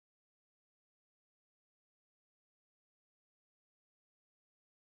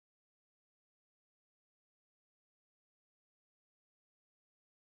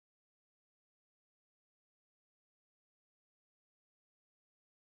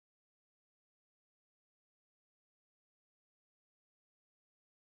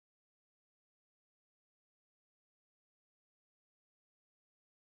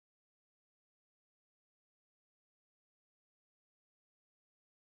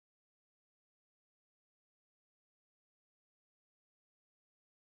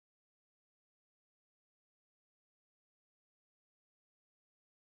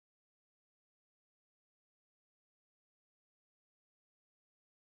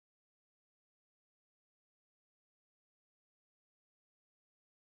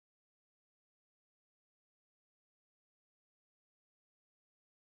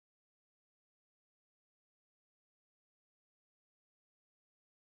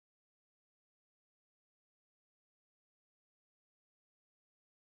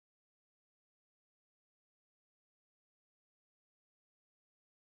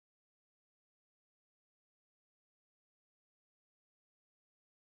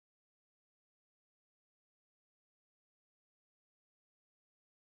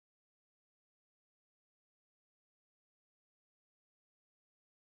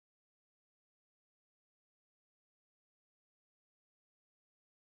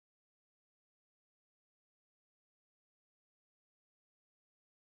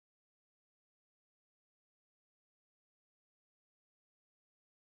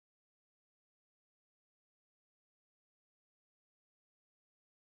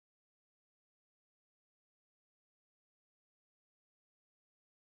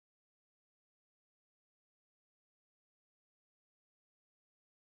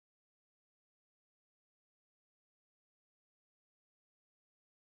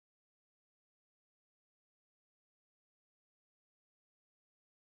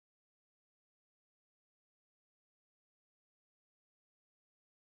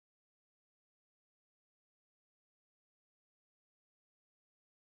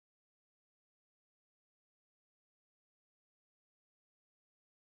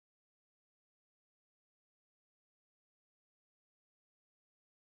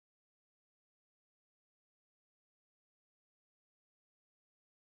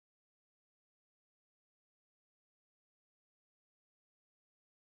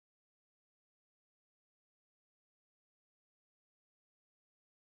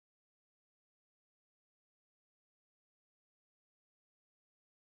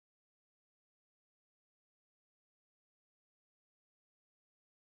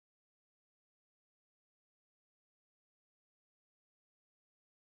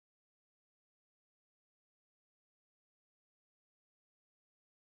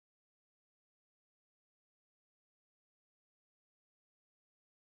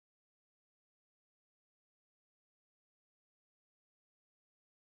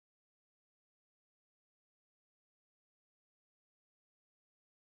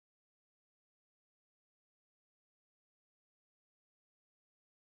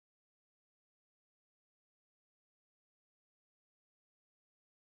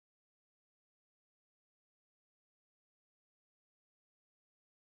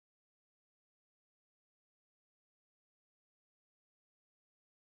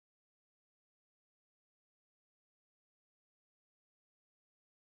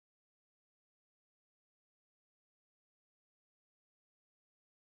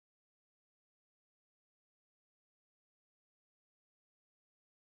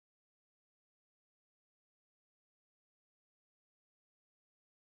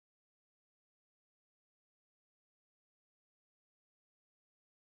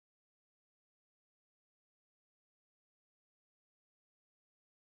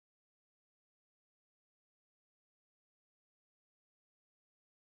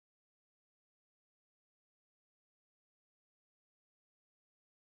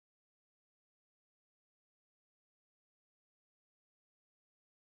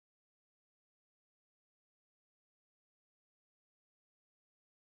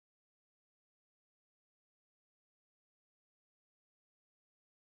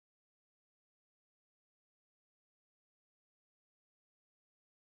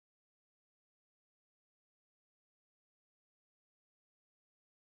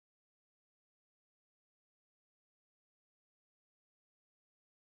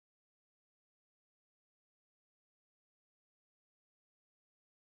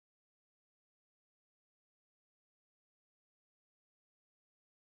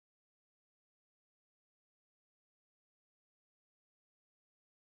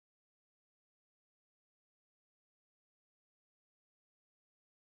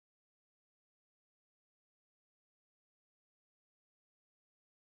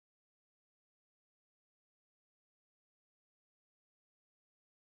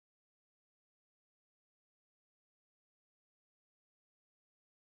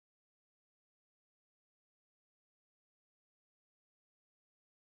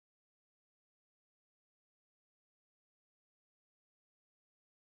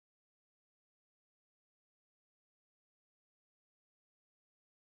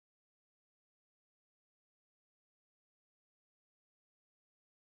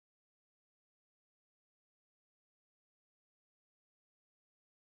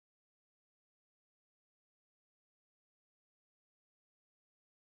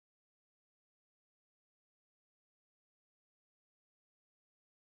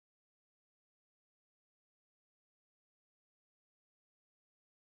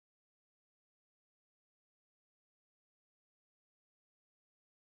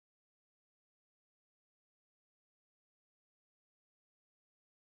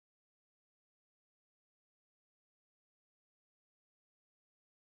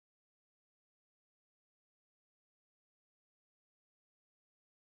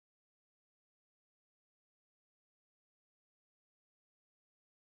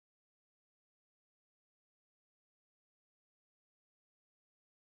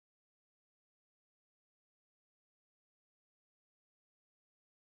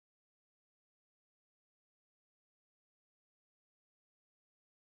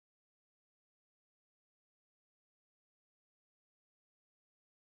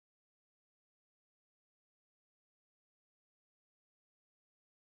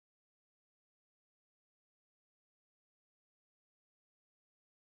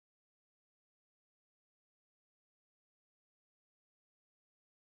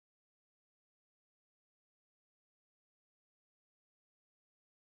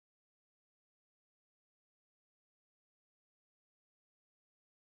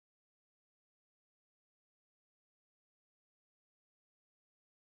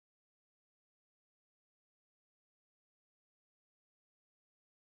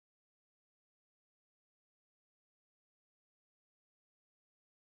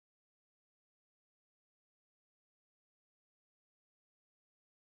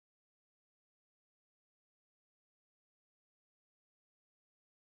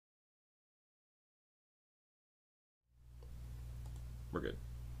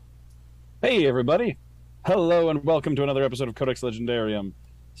Hey, everybody. Hello, and welcome to another episode of Codex Legendarium.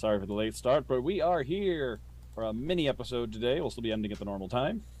 Sorry for the late start, but we are here for a mini episode today. We'll still be ending at the normal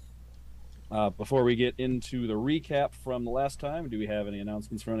time. Before we get into the recap from the last time, do we have any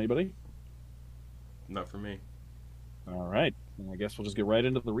announcements from anybody? Not for me. All right. I guess we'll just get right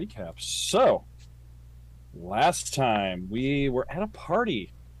into the recap. So, last time we were at a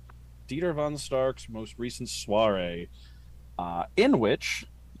party, Dieter von Stark's most recent soiree, in which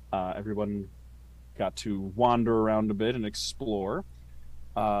everyone got to wander around a bit and explore.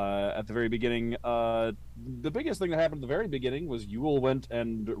 At the very beginning, the biggest thing that happened at the very beginning was Yule went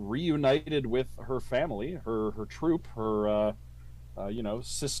and reunited with her family, her troop, her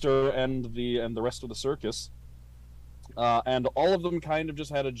sister, and the rest of the circus. And all of them kind of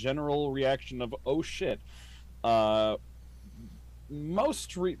just had a general reaction of "oh shit." Uh,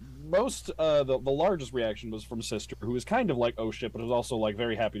 the largest reaction was from Sister, who was kind of like "oh shit," but was also like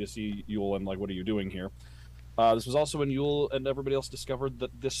very happy to see Yule and like, "what are you doing here?" This was also when Yule and everybody else discovered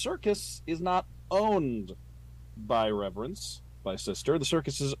that the circus is not owned by Reverence, by Sister. The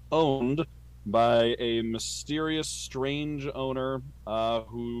circus is owned by a mysterious, strange owner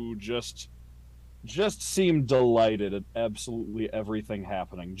who just seemed delighted at absolutely everything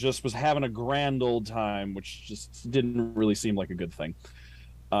happening. Just was having a grand old time, which just didn't really seem like a good thing.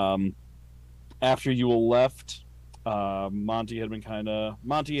 Um, After Yule left, Monty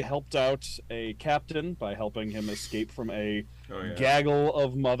helped out a captain by helping him escape from a Oh yeah. gaggle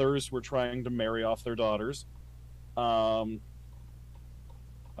of mothers who were trying to marry off their daughters. Um,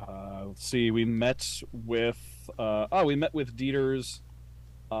 let's see, we met with Dieter's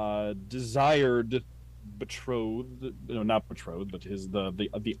desired betrothed, no, not betrothed, but his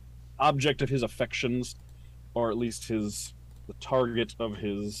the object of his affections, or at least the target of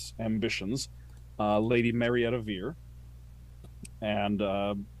his ambitions, Lady Marietta Veer. And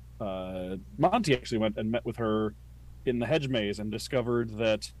Monty actually went and met with her in the hedge maze and discovered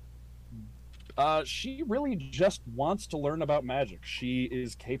that she really just wants to learn about magic.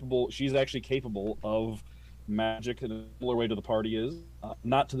 She's actually capable of magic in a similar way to the party is.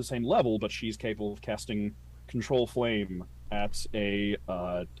 Not to the same level, but she's capable of casting Control Flame at a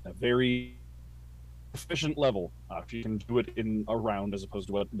very efficient level. She can do it in a round as opposed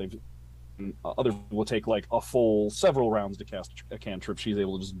to what they've others will take like a full several rounds to cast a cantrip. She's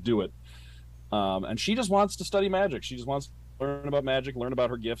able to just do it. And she just wants to study magic. She just wants to learn about magic, learn about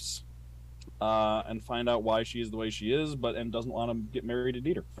her gifts, and find out why she is the way she is, and doesn't want to get married to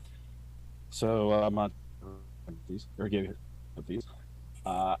Dieter. So these or gave these.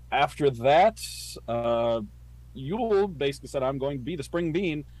 After that, Yule basically said, "I'm going to be the spring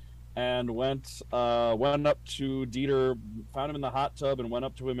bean," and went up to Dieter, found him in the hot tub, and went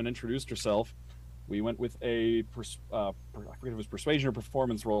up to him and introduced herself. We went with I forget if it was persuasion or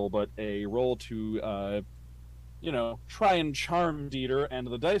performance roll, but a roll to try and charm Dieter, and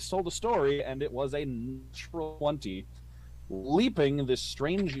the dice told a story, and it was a natural 20, leaping this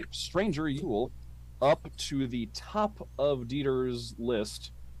stranger Yule up to the top of Dieter's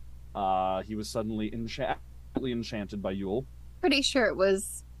list. He was suddenly enchanted by Yule. Pretty sure it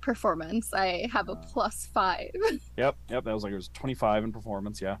was performance. I have a +5. Yep. That was like it was 25 in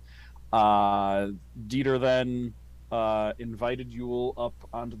performance. Yeah. Dieter then invited Yule up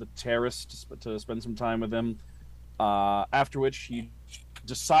onto the terrace to spend some time with him. After which he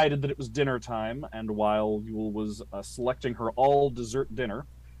decided that it was dinner time, and while Yule was selecting her all dessert dinner,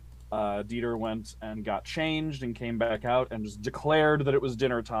 Dieter went and got changed and came back out and just declared that it was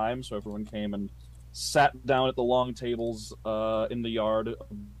dinner time. So everyone came and sat down at the long tables in the yard,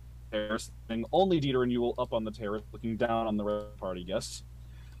 sitting only Dieter and Yule up on the terrace, looking down on the rest of the party guests.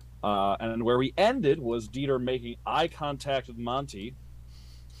 And where we ended was Dieter making eye contact with Monty,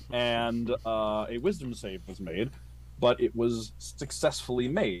 and a wisdom save was made, but it was successfully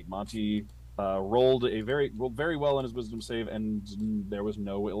made. Monty rolled very well on his wisdom save, and there was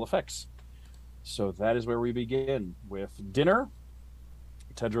no ill effects. So that is where we begin with dinner.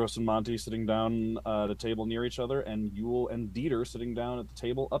 Tedros and Monty sitting down at a table near each other, and Yule and Dieter sitting down at the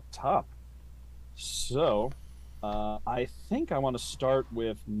table up top. So I think I want to start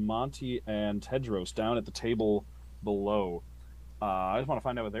with Monty and Tedros down at the table below. I just want to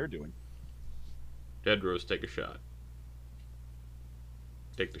find out what they're doing. Tedros, take a shot.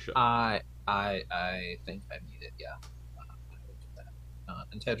 Take the shot. I think I need it. Yeah, I will do that.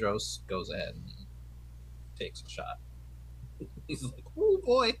 And Tedros goes ahead and takes a shot. He's like, "Oh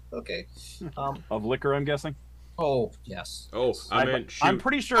boy, okay." Of liquor, I'm guessing. Oh yes. Oh, I meant shoot. I'm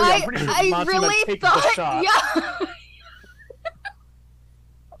pretty sure. I Monty meant really take the thought, shot. yeah.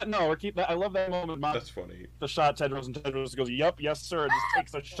 No, we're keep that. I love that moment. That's funny. The shot, Tedros, and Tedros goes, "Yep, yes, sir," and just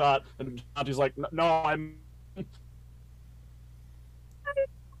takes a shot, and Monty's like, "No, I'm."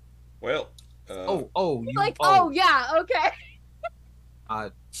 Well. You, like, oh yeah, okay.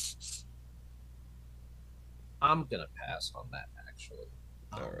 I'm gonna pass on that. Actually,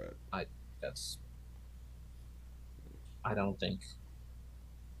 All right. I don't think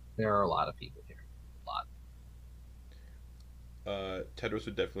there are a lot of people here. A lot. Tedros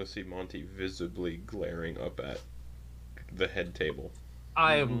would definitely see Monty visibly glaring up at the head table.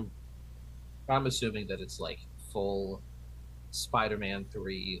 I'm assuming that it's like full Spider-Man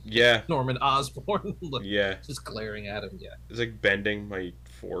 3. Yeah. Norman Osborn. Yeah. Just glaring at him. Yeah. It's like bending my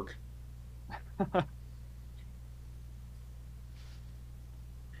fork.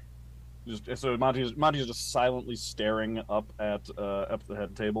 So Monty's just silently staring up at the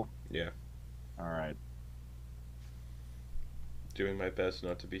head table. Yeah. All right. Doing my best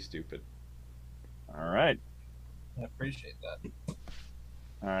not to be stupid. All right. I appreciate that.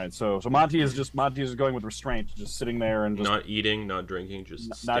 All right. So Monty is going with restraint, just sitting there and just not eating, not drinking, just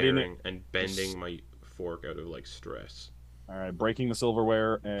not staring eating. And bending my fork out of like stress. All right, breaking the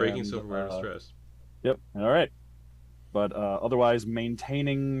silverware and breaking silverware out of stress. Yep. All right. But otherwise,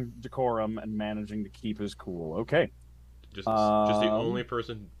 maintaining decorum and managing to keep his cool. Okay. Just the only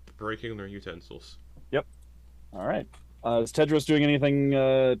person breaking their utensils. Yep. All right. Is Tedros doing anything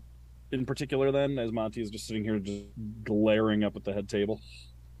in particular then, as Monty is just sitting here just glaring up at the head table?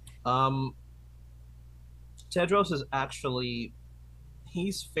 Tedros is actually,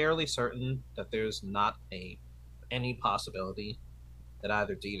 he's fairly certain that there's not any possibility that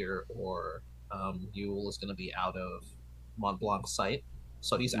either Dieter or Yule is going to be out of Montblanc's sight.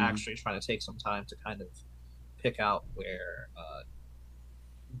 So he's actually trying to take some time to kind of pick out where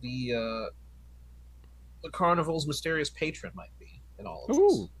the carnival's mysterious patron might be in all of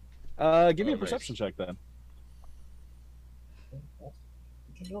this. Give me a perception check then.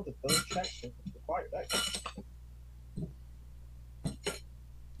 Did you know that those checks require that?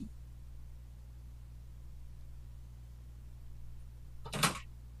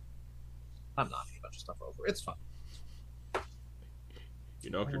 I'm knocking a bunch of stuff over. It's fine. You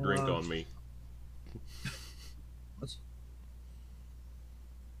knocked your drink on me. What?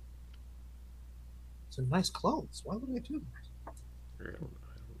 It's a nice clothes. Why would I do that? I don't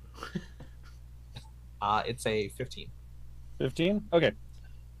know. It's a 15. 15? Okay.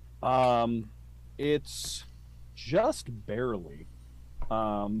 It's just barely.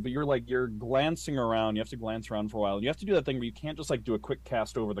 But you're glancing around. You have to glance around for a while. And you have to do that thing where you can't just like do a quick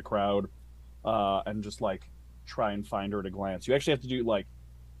cast over the crowd and just like try and find her at a glance. You actually have to do like,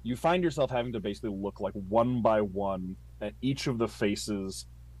 you find yourself having to basically look like one by one at each of the faces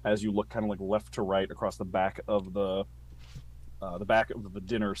as you look kind of like left to right across the back of the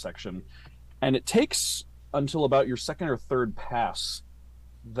dinner section. And it takes until about your second or third pass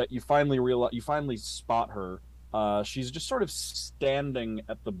that you finally spot her. She's just sort of standing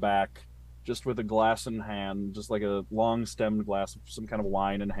at the back, just with a glass in hand, just like a long-stemmed glass of some kind of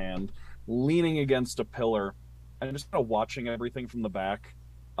wine in hand, leaning against a pillar, and just kind of watching everything from the back.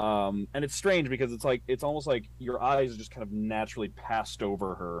 And it's strange because it's almost like your eyes just kind of naturally passed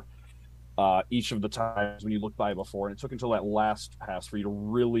over her each of the times when you looked by before, and it took until that last pass for you to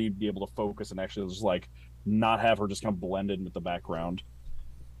really be able to focus and actually just like not have her just kind of blend in with the background.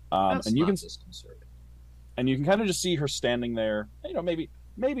 And you can kind of just see her standing there. You know, maybe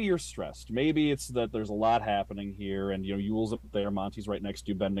you're stressed. Maybe it's that there's a lot happening here, and you know, Yule's up there, Monty's right next to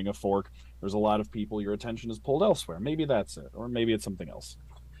you, bending a fork. There's a lot of people. Your attention is pulled elsewhere. Maybe that's it, or maybe it's something else.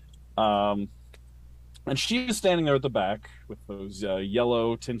 And she's standing there at the back with those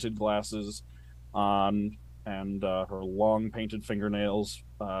yellow tinted glasses on, and her long painted fingernails,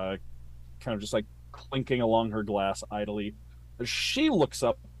 kind of just like clinking along her glass idly. She looks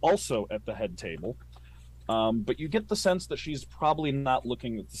up also at the head table, but you get the sense that she's probably not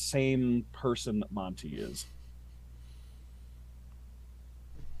looking at the same person that Monty is.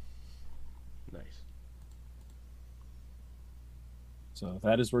 Nice. So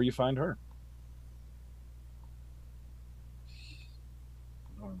that is where you find her.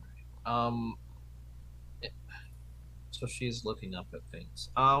 All right. So she's looking up at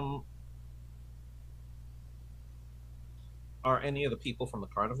things. Are any of the people from the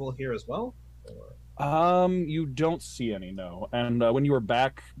carnival here as well? Or? You don't see any, no. And when you were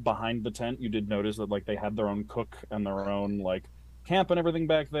back behind the tent, you did notice that like they had their own cook and their own like camp and everything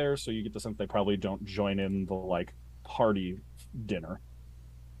back there. So you get the sense they probably don't join in the like party dinner,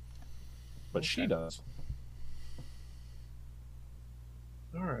 but okay. She does.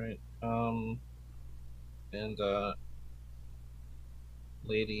 All right. And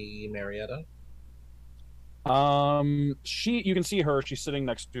Lady Marietta. You can see her. She's sitting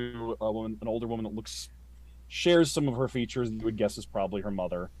next to a woman, an older woman that shares some of her features you would guess is probably her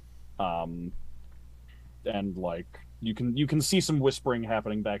mother. Um, and like you can see some whispering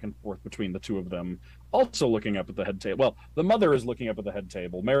happening back and forth between the two of them. Also looking up at the head table. Well, the mother is looking up at the head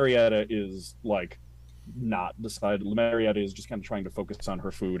table. Marietta is like not decided. Marietta is just kind of trying to focus on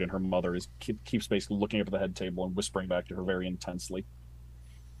her food, and her mother is keeps basically looking up at the head table and whispering back to her very intensely.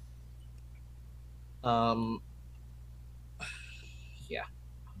 Um, yeah.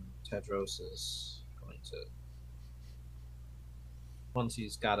 Tedros is going to once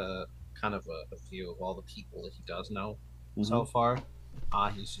he's got a kind of a view of all the people that he does know so far,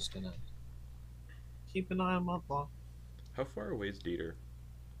 he's just gonna keep an eye on Montblanc. How far away is Dieter?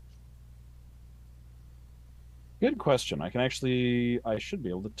 Good question. I should be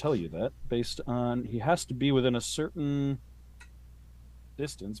able to tell you that based on he has to be within a certain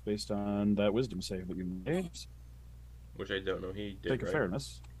distance based on that wisdom save that you made. Which I don't know he did, Sake of right?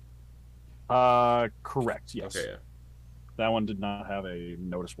 fairness. Correct, yes. Okay, yeah. That one did not have a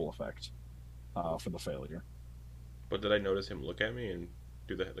noticeable effect for the failure. But did I notice him look at me and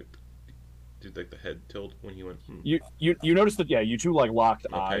do the the head tilt when he went? You noticed that you two like locked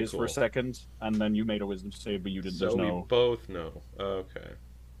eyes cool. for a second, and then you made a wisdom save, but you didn't. So we both know. Okay.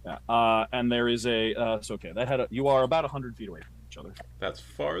 Yeah. And there is a okay. You are about 100 feet away from each other. That's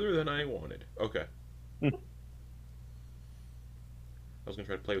farther than I wanted. Okay. I was gonna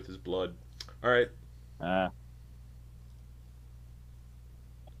try to play with his blood. All right.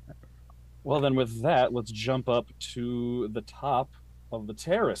 Well, then with that, let's jump up to the top of the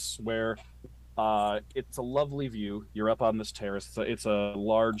terrace where it's a lovely view. You're up on this terrace. It's a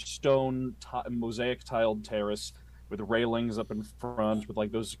large stone mosaic tiled terrace with railings up in front with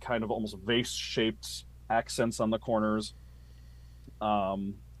like those kind of almost vase-shaped accents on the corners.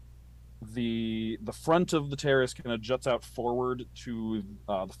 The front of the terrace kind of juts out forward to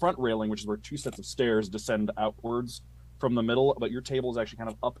the front railing, which is where two sets of stairs descend outwards from the middle, but your table is actually kind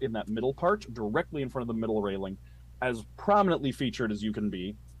of up in that middle part, directly in front of the middle railing, as prominently featured as you can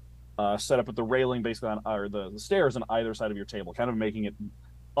be, set up with the railing basically on, or the stairs on either side of your table, kind of making it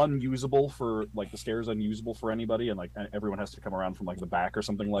unusable for, like, the stairs unusable for anybody, and like everyone has to come around from like the back or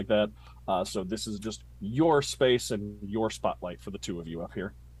something like that. So this is just your space and your spotlight for the two of you up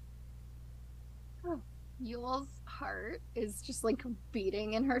here. Yule's heart is just like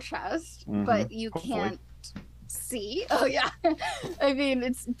beating in her chest, Mhm. but you Hopefully. can't see. Oh yeah, I mean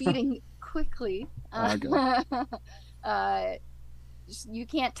it's beating quickly. You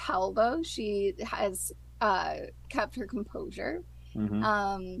can't tell though. She has kept her composure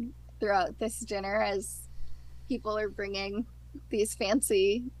throughout this dinner as people are bringing these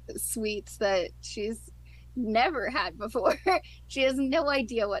fancy sweets that she's never had before. She has no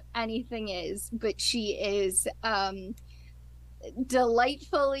idea what anything is, but she is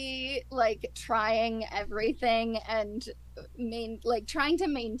delightfully like trying everything and trying to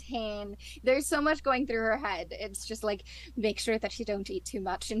maintain. There's so much going through her head. It's just like, make sure that you don't eat too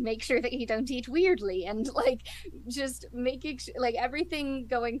much and make sure that you don't eat weirdly, and like just making like everything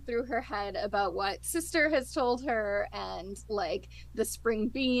going through her head about what sister has told her, and like the spring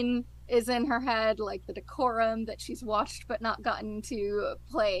bean is in her head, like the decorum that she's watched but not gotten to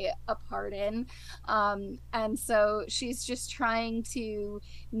play a part in. And so she's just trying to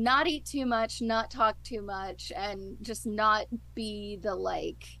not eat too much, not talk too much, and just not be the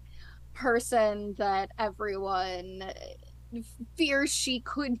like person that everyone fears she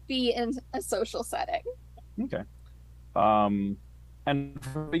could be in a social setting. Okay. And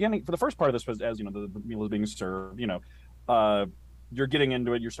for the first part of this was, as you know, the meal is being served, you're getting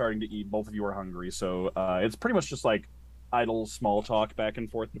into it, you're starting to eat, both of you are hungry, so it's pretty much just like idle small talk back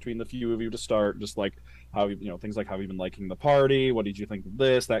and forth between the few of you to start, just like how things like how you've been liking the party, what did you think of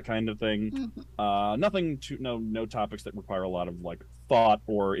this, that kind of thing. Nothing to no topics that require a lot of like thought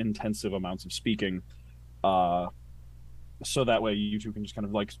or intensive amounts of speaking, so that way you two can just kind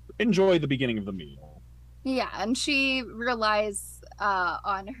of like enjoy the beginning of the meal. Yeah, and she relies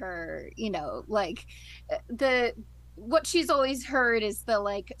on her, like what she's always heard is the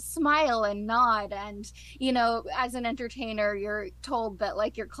like smile and nod, and as an entertainer you're told that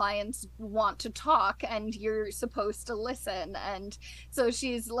like your clients want to talk and you're supposed to listen, and so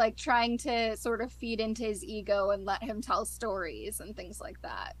she's like trying to sort of feed into his ego and let him tell stories and things like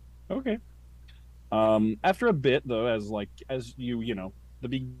that. Okay. After a bit though, as the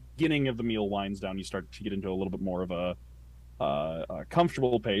beginning of the meal winds down, you start to get into a little bit more of a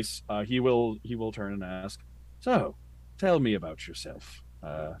comfortable pace. He will turn and ask, "So, tell me about yourself.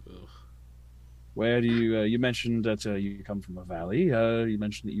 where do you? You mentioned that you come from a valley. You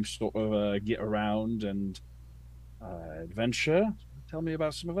mentioned that you sort of get around and adventure. Tell me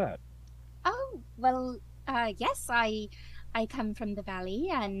about some of that. Oh, well, yes, I come from the valley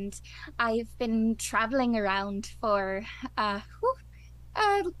and I've been traveling around for a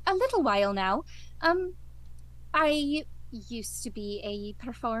little while now. Um, I used to be a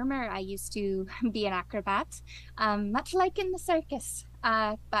performer. I used to be an acrobat, much like in the circus.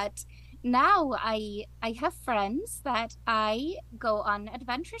 But now I have friends that I go on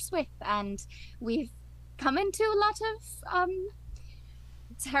adventures with, and we've come into a lot of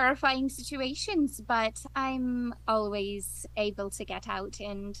terrifying situations, but I'm always able to get out,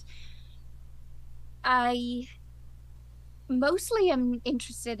 and I mostly am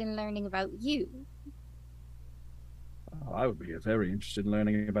interested in learning about you. I would be very interested in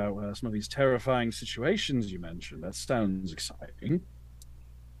learning about some of these terrifying situations you mentioned. That sounds exciting.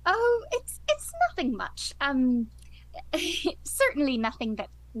 Oh, it's nothing much. Certainly nothing that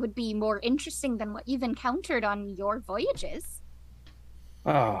would be more interesting than what you've encountered on your voyages.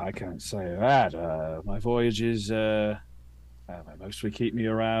 Oh, I can't say that. My voyages they mostly keep me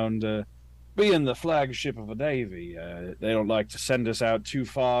around. Being the flagship of a navy, they don't like to send us out too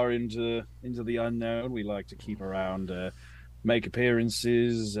far into the unknown. We like to keep around, make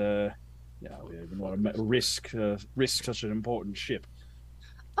appearances. We don't want to risk such an important ship.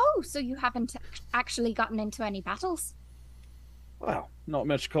 Oh, so you haven't actually gotten into any battles? Well, not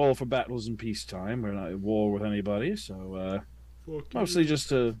much call for battles in peacetime. We're not at war with anybody, so mostly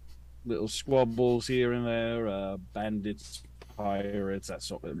just little squabbles here and there, bandits, pirates, that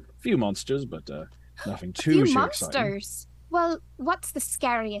sort of few monsters, but nothing A few too monsters. exciting. Well, what's the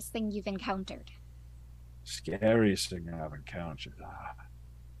scariest thing you've encountered? Scariest thing I've encountered.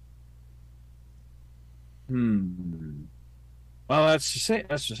 Hmm. Well, that's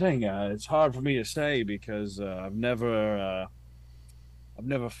the thing. It's hard for me to say because I've never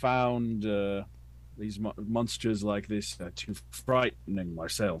found these monsters like this too frightening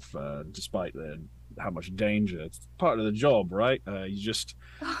myself, despite how much danger. It's part of the job, right? You're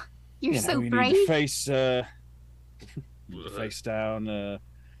so you brave. need to face down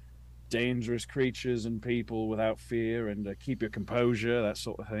dangerous creatures and people without fear and keep your composure, that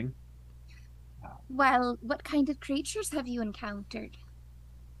sort of thing. Well, what kind of creatures have you encountered?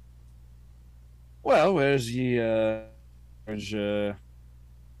 Well, there's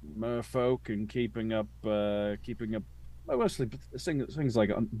merfolk and keeping up well, mostly things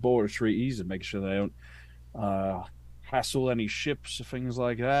like on border treaties and make sure they don't hassle any ships or things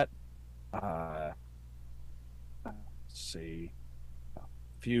like that. Uh, let's see, a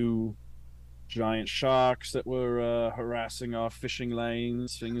few giant sharks that were harassing our fishing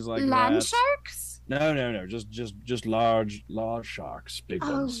lanes, things like Land that. sharks? No, just large sharks, big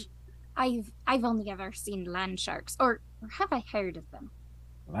Oh, ones. I've only ever seen land sharks, or have I heard of them?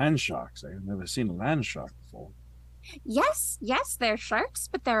 Land sharks. I've never seen a land shark before. Yes, they're sharks,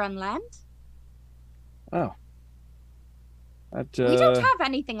 but they're on land. Oh, that We don't have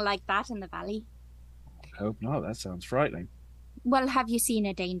anything like that in the valley. I hope not. That sounds frightening. Well, have you seen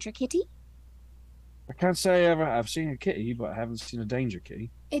a danger kitty? I can't say I've seen a kitty, but I haven't seen a danger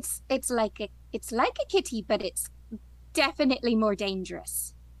kitty. It's like a kitty, but it's definitely more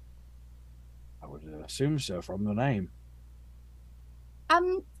dangerous. I would assume so from the name. I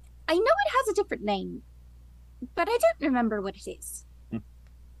know it has a different name, but I don't remember what it is.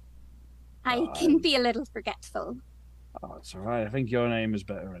 I can be a little forgetful. Oh, it's all right. I think your name is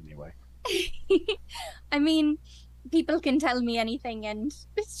better anyway. I mean, people can tell me anything and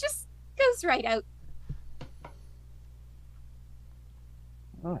it just goes right out.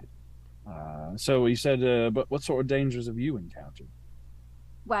 All right. So you said, but what sort of dangers have you encountered?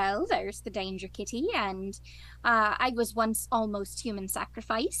 Well, there's the danger kitty, and I was once almost human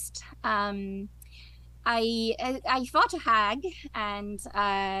sacrificed. I fought a hag, and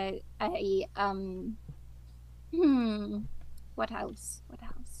what else?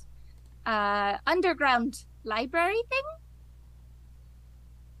 Underground library thing.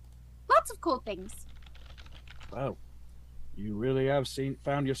 Lots of cool things. Wow, you really have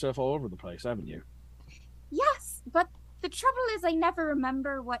found yourself all over the place, haven't you? Yes, but the trouble is I never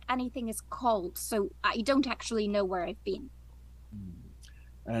remember what anything is called, so I don't actually know where I've been.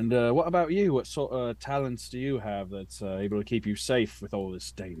 And what about you? What sort of talents do you have that's able to keep you safe with all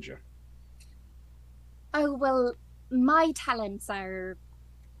this danger? Oh, well, my talents are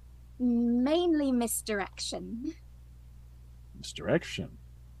mainly misdirection. Misdirection.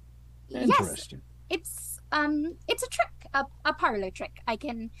 Yes, Interesting. it's a trick, a parlor trick. I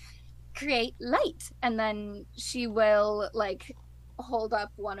can create light, and then she will like hold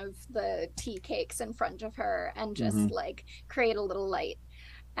up one of the tea cakes in front of her and just Mhm. like create a little light,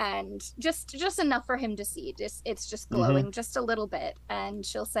 and just enough for him to see. Just it's just Mhm. glowing just a little bit, and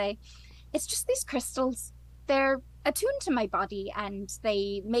she'll say, "It's just these crystals. They're attuned to my body and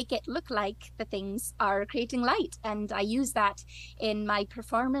they make it look like the things are creating light. And I use that in my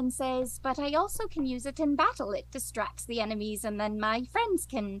performances, but I also can use it in battle. It distracts the enemies, and then my friends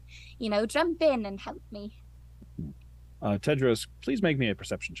can, jump in and help me." Tedros, please make me a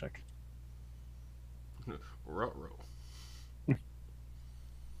perception check. Ruh-roh.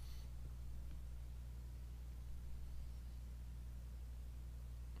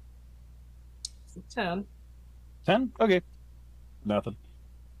 10. 10? Okay. Nothing.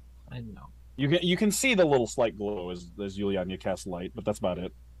 I know. You can see the little slight glow as Yulyanya casts light, but that's about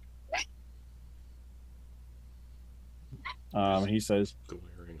it. He says,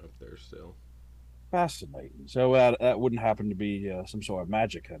 Glaring up there still. fascinating. So that wouldn't happen to be some sort of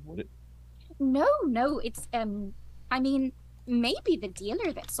magic, then, would it? No, it's I mean, maybe the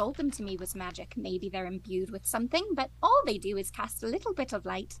dealer that sold them to me was magic. Maybe they're imbued with something, but all they do is cast a little bit of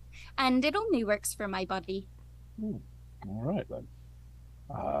light, and it only works for my body. All right then.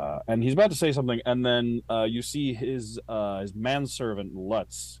 And he's about to say something, and then you see his manservant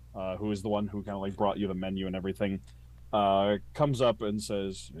Lutz, who is the one who kind of like brought you the menu and everything, comes up and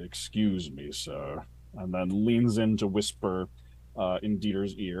says, "Excuse me, sir," and then leans in to whisper in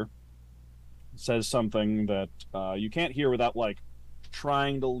Dieter's ear. Says something that you can't hear without like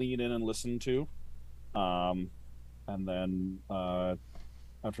trying to lean in and listen to. And then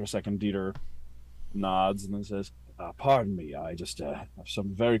after a second, Dieter nods and then says, "Pardon me, I just have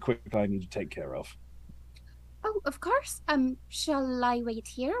some very quick I need to take care of." Oh, of course. Shall I wait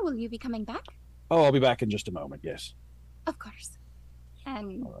here? Will you be coming back? Oh, I'll be back in just a moment, yes. Of course.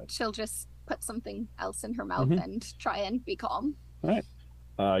 And All right. she'll just put something else in her mouth Mhm. and try and be calm. All right.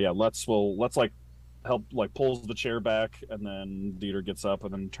 Yeah, let's like help like pulls the chair back, and then Dieter gets up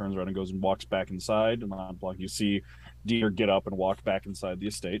and then turns around and goes and walks back inside. And Montblanc, you see Dieter get up and walk back inside the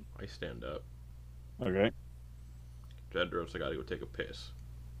estate. I stand up. Okay. Tedros, I gotta go take a piss.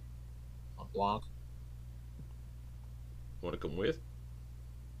 Montblanc, Want to come with?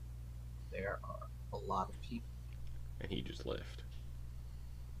 there are a lot of people. And he just left.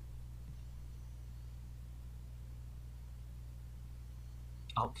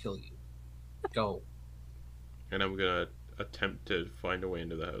 I'll kill you. Go. And I'm gonna attempt to find a way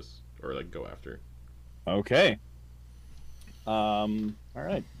into the house, or like go after. Okay. All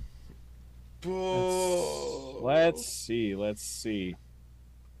right. Let's see.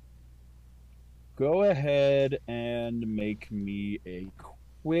 Go ahead and make me a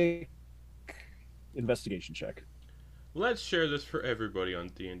quick investigation check. Let's share this for everybody on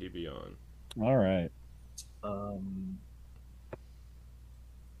D&D Beyond. All right.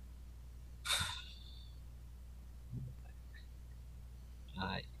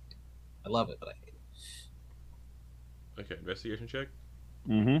 I love it, but I hate it. Okay, investigation check.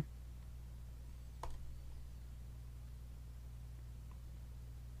 Mm-hmm.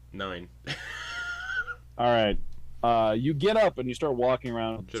 9. All right. You get up and you start walking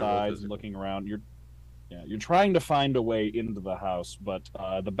around the Should roll sides and physical. looking around. You're trying to find a way into the house, but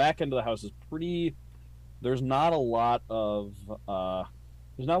the back end of the house is pretty. There's not a lot of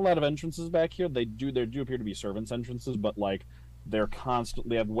entrances back here. There do appear to be servants' entrances, but like they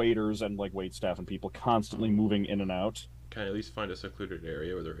have waiters and like wait staff and people constantly moving in and out. Can I at least find a secluded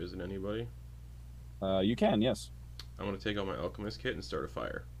area where there isn't anybody? You can, yes. I'm gonna take out my alchemist kit and start a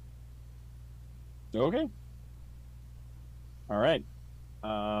fire. Okay. All right.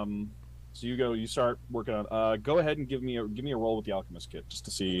 So you start working on. Go ahead and give me a roll with the alchemist kit just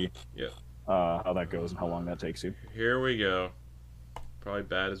to see. Yeah. How that goes and how long that takes you. Here we go. Probably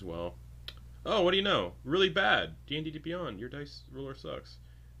bad as well. Oh, what do you know? Really bad. D&D Beyond. Your dice roller sucks.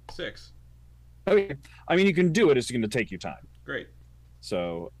 6. Okay. I mean, you can do it. It's going to take you time. Great.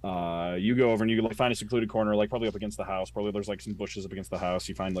 So you go over and you like find a secluded corner, like probably up against the house. Probably there's like some bushes up against the house.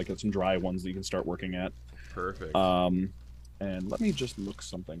 You find like some dry ones that you can start working at. Perfect. And let me just look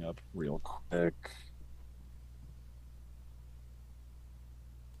something up real quick.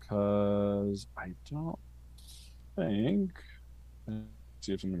 Because I don't think. Let's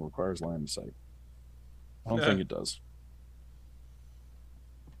see if something requires line of sight. I don't think it does.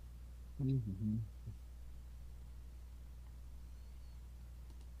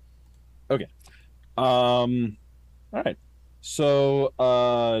 Okay. All right.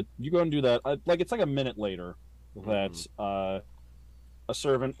 So you go and do that. Like it's like a minute later that a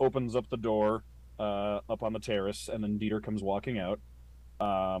servant opens up the door up on the terrace, and then Dieter comes walking out.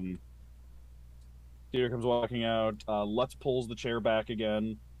 Dieter comes walking out. Lutz pulls the chair back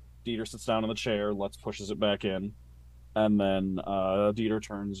again. Dieter sits down in the chair. Lutz pushes it back in. And then Dieter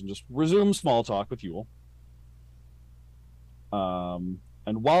turns and just resumes small talk with Yule. And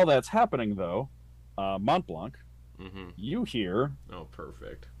while that's happening, though, Montblanc, you hear Oh,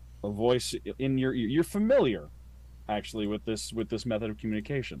 perfect. a voice in your ear. You're familiar, actually, with this method of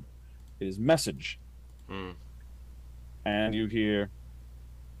communication. It is message. And you hear,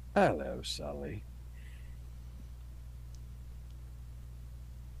 "Hello, Sully."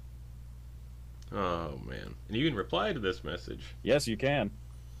 Oh, man. And you can reply to this message. Yes, you can.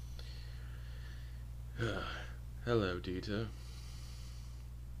 Hello, Dita.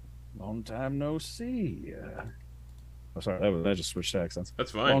 Long time no see. Oh, sorry, that just switched accents.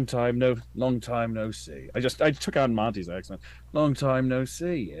 That's fine. Long time no see. I took on Monty's accent. Long time no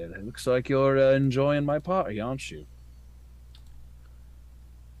see. It looks like you're enjoying my party, aren't you?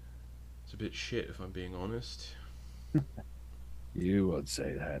 It's a bit shit, if I'm being honest. You would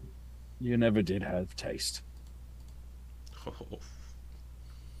say that. You never did have taste. Oh.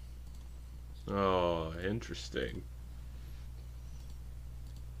 Oh, interesting.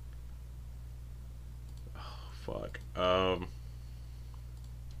 Oh, fuck.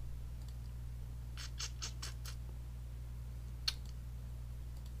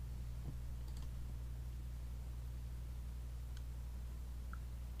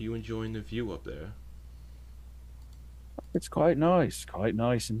 You enjoying the view up there? It's quite nice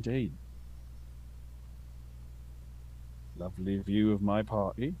indeed. Lovely view of my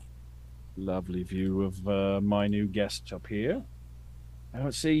party. Lovely view of my new guest up here. I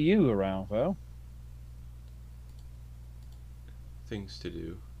don't see you around, though. Things to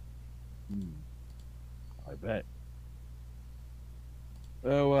do. I bet.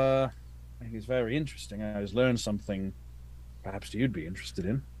 Oh, I think it's very interesting. I just learned something perhaps you'd be interested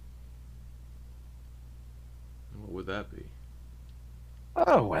in. What would that be?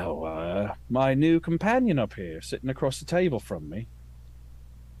 Oh, well, my new companion up here, sitting across the table from me,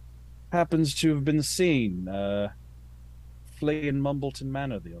 happens to have been seen fleeing Mumbleton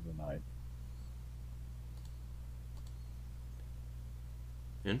Manor the other night.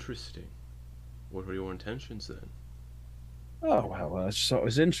 Interesting. What were your intentions then? Oh, well, I just thought it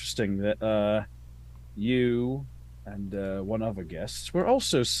was interesting that you and one other guest were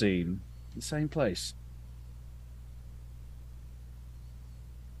also seen in the same place.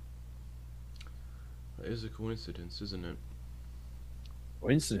 That is a coincidence, isn't it?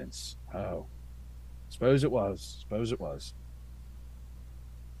 Coincidence? Oh. Suppose it was. Suppose it was.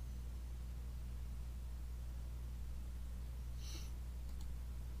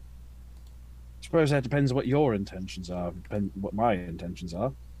 Suppose that depends on what your intentions are. Depend what my intentions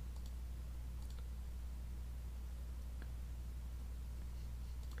are.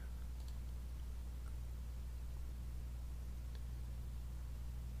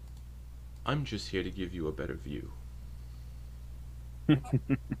 I'm just here to give you a better view.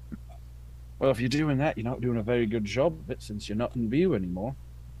 Well, if you're doing that, you're not doing a very good job of it since you're not in view anymore.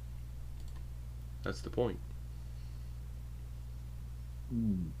 That's the point.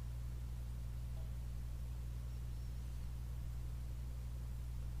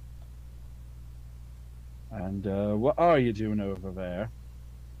 And what are you doing over there?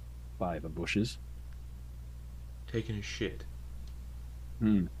 By the bushes. Taking a shit.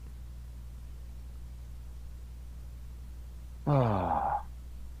 Ah,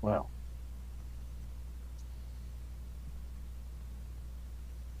 well.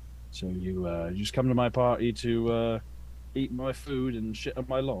 So you just come to my party to eat my food and shit on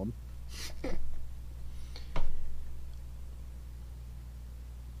my lawn?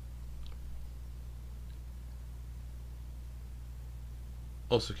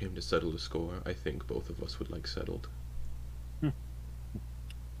 Also came to settle a score I think both of us would like settled.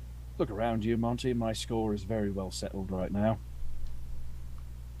 Look around you, Monty. My score is very well settled right now.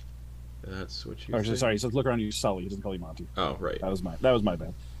 That's what you say. Sorry, he says look around you, Sully. He doesn't call you Monty. Oh, right. That was my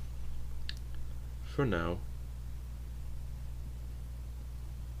bad. For now.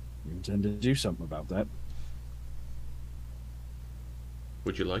 You intend to do something about that?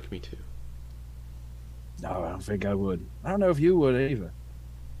 Would you like me to? No, I don't think I would. I don't know if you would either.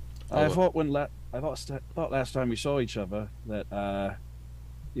 I Oh, thought last time we saw each other that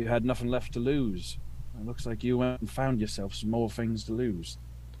you had nothing left to lose. It looks like you went and found yourself some more things to lose.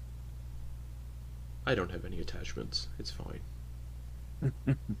 I don't have any attachments. It's fine.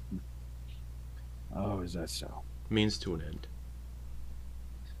 Oh, is that so? Means to an end.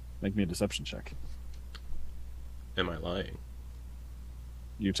 Make me a deception check. Am I lying?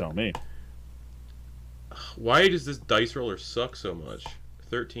 You tell me. Why does this dice roller suck so much?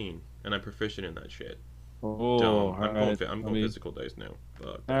 13, and I'm proficient in that shit. Oh, Dumb. all I'm right. going physical dice now.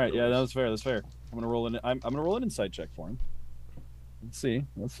 Fuck. All right, yeah, rolls. that's fair. That's fair. I'm gonna roll in. I'm gonna roll an insight check for him. Let's see.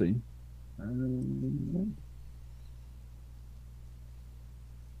 Let's see.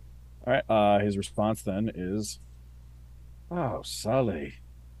 All right. His response then is, "Oh, Sully,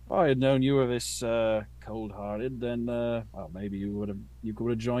 if I had known you were this cold-hearted, then well, maybe you could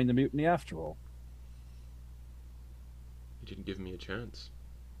have joined the mutiny after all." You didn't give me a chance.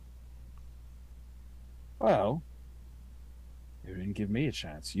 Well, you didn't give me a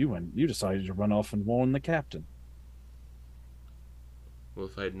chance. You decided to run off and warn the captain. Well,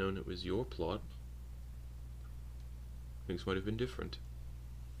 if I had known it was your plot, things might have been different.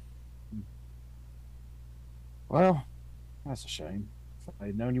 Well, that's a shame. If I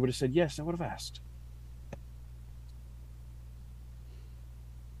had known, you would have said yes. I would have asked.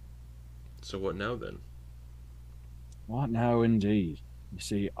 So what now then? What now, indeed? You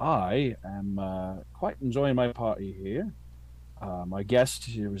see, I am quite enjoying my party here. My guest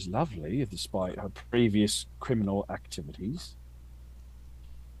here is lovely, despite her previous criminal activities.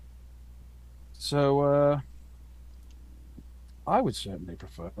 So, I would certainly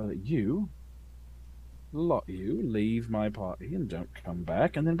prefer that you leave my party and don't come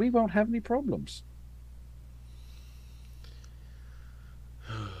back, and then we won't have any problems.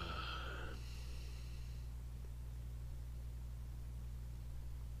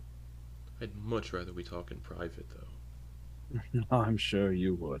 I'd much rather we talk in private, though. I'm sure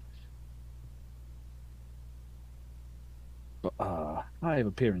you would. But I have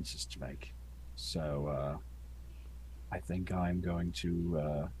appearances to make, so I think I'm going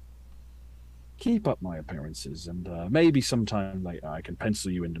to keep up my appearances, and maybe sometime later I can pencil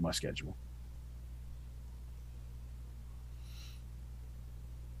you into my schedule.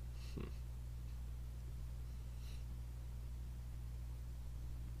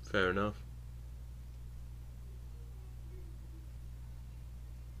 Fair enough.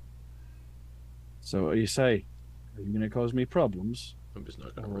 So what do you say? Are you going to cause me problems? I'm just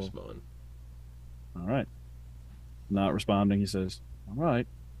not going to respond. All right. Not responding, he says, all right.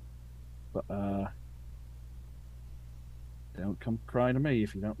 But don't come crying to me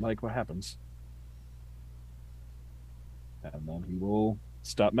if you don't like what happens. And then he will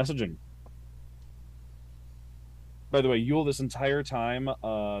stop messaging. By the way, Yule, this entire time,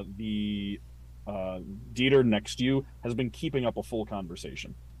 the Dieter next to you has been keeping up a full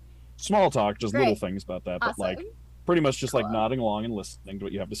conversation. Small talk, just little things about that, but like pretty much just like nodding along and listening to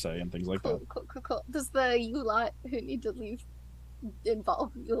what you have to say and things like that. Cool. Does the you lot who need to leave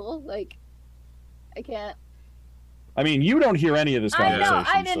involve Yule? Like, I can't. I mean, you don't hear any of this conversation. I know.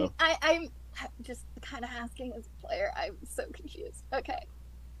 I didn't. So. I'm just kind of asking as a player. I'm so confused. Okay.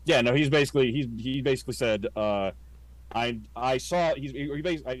 Yeah. No. He basically said. I saw. I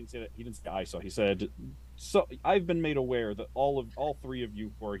didn't say that. He didn't say I saw. He said. So I've been made aware that all three of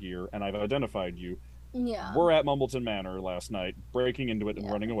you were here, and I've identified you. Yeah. We're at Mumbleton Manor last night, breaking into it and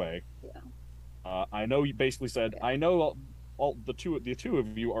running away. Yeah. I know you basically said. I know all the two of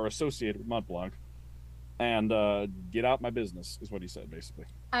you are associated with Montblanc, and get out my business is what he said basically.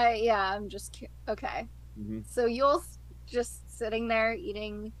 I'm just okay. Mm-hmm. So Yule's just sitting there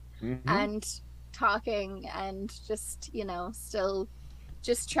eating and talking and just still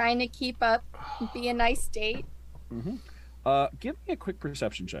just trying to keep up, be a nice date. Give me a quick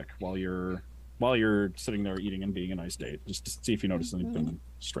perception check while you're sitting there eating and being a nice date, just to see if you notice anything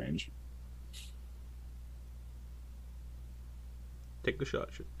strange. Take the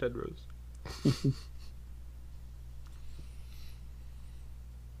shot, Tedros.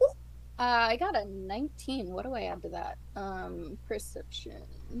 I got a 19. What do I add to that?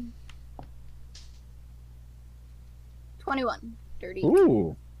 Perception. 21. Dirty.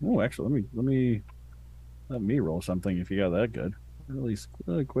 Ooh, actually, let me roll something if you got that good. At least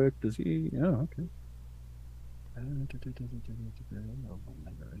quick. Does he? Oh, okay.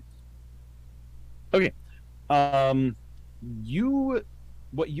 Okay.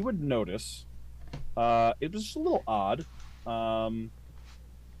 What you would notice, it was just a little odd.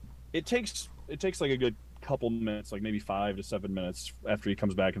 It takes like a good couple minutes, like maybe 5 to 7 minutes after he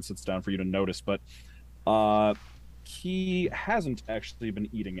comes back and sits down for you to notice, but he hasn't actually been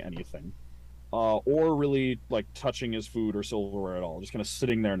eating anything, or really like touching his food or silverware at all. Just kind of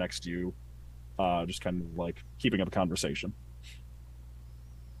sitting there next to you, just kind of like keeping up a conversation.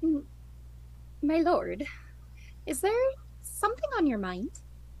 My lord, is there something on your mind?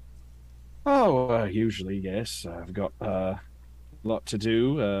 Oh, usually yes. I've got a lot to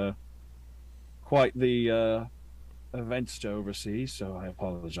do. Quite the events to oversee, so I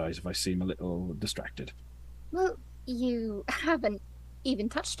apologize if I seem a little distracted. Well, you haven't even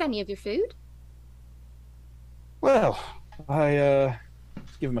touched any of your food. Well, I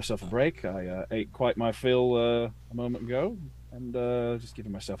giving myself a break. I ate quite my fill a moment ago, and just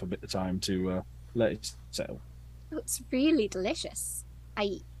giving myself a bit of time to let it settle. Oh, it's really delicious.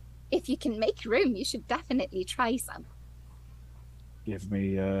 If you can make room, you should definitely try some. Give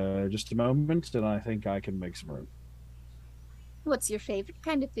me just a moment, and I think I can make some room. What's your favorite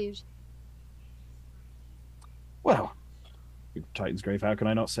kind of food? Well, Titan's Grave. How can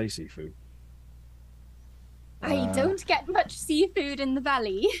I not say seafood? I Uh, don't get much seafood in the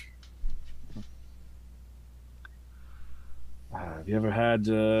valley. have you ever had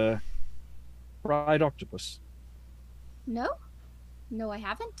fried octopus? No? No, I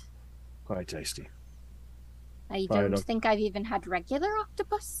haven't. Quite tasty. I Fried don't oc- think I've even had regular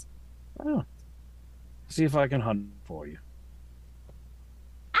octopus. Oh, see if I can hunt for you.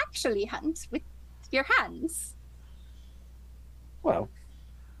 Actually hunt with your hands. Well,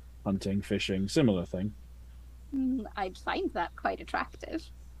 hunting, fishing, similar thing. I'd find that quite attractive.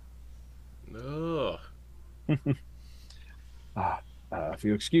 Ugh. If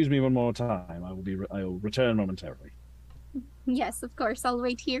you excuse me one more time, I will return momentarily. Yes, of course, I'll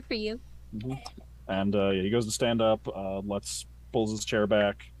wait here for you. Mhm. And yeah, he goes to stand up. Pulls his chair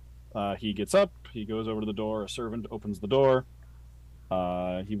back. He gets up. He goes over to the door. A servant opens the door.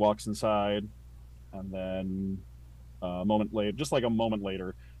 He walks inside, and then a moment later, just like a moment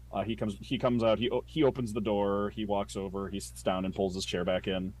later, he comes. He comes out. He opens the door. He walks over. He sits down and pulls his chair back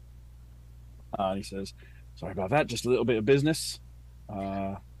in. And he says, "Sorry about that. Just a little bit of business."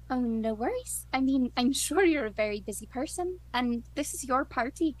 Uh, Oh, no worries. I mean, I'm sure you're a very busy person, and this is your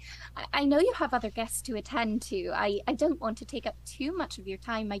party. I know you have other guests to attend to. I don't want to take up too much of your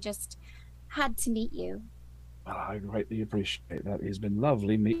time. I just had to meet you. well, I greatly appreciate that. It's been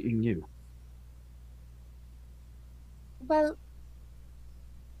lovely meeting you. Well,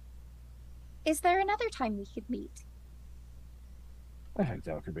 is there another time we could meet? I think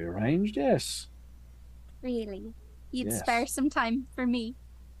that could be arranged. Yes. Really? You'd Yes. spare some time for me?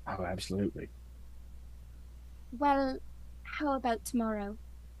 Oh, absolutely. Well, how about tomorrow?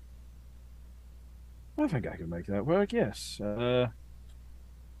 I think I can make that work. Yes. Are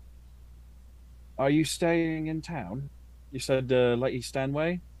you staying in town? You said Lady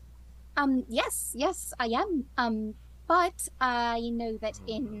Stanway. Yes, I am. But I know that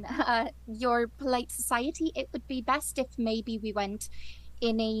in your polite society, it would be best if maybe we went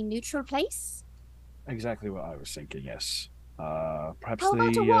in a neutral place. Exactly what I was thinking. Yes. Perhaps How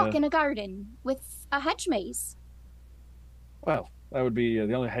about a walk the in a garden with a hedge maze? well, that would be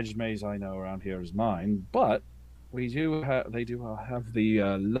the only hedge maze I know around here is mine. But we do have they do have the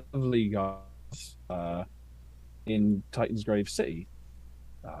lovely gardens in Titan's Grave City.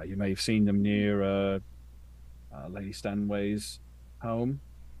 You may have seen them near Lady Stanway's home.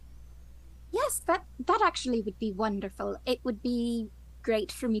 Yes, that actually would be wonderful. It would be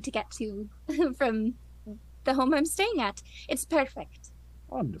great for me to get to from the home I'm staying at. It's perfect.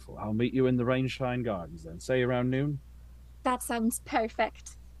 Wonderful. I'll meet you in the Rainshine Gardens then. Say around noon. That sounds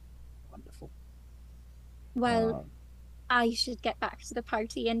perfect. Wonderful. Well, I should get back to the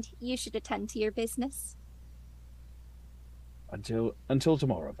party and you should attend to your business. Until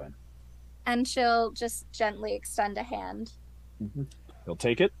tomorrow then. And she'll just gently extend a hand. Mm-hmm. He'll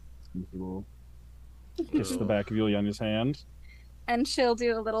take it. He will kiss the back of Yulyanya's hand. And she'll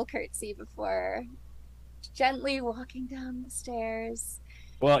do a little curtsy before gently walking down the stairs.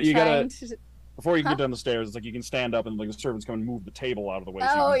 Well, you gotta to... before you can get down the stairs. It's like you can stand up and like the servants come and move the table out of the way so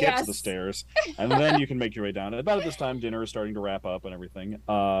Oh, you can get yes. to the stairs, and then you can make your way down. About at this time, dinner is starting to wrap up and everything.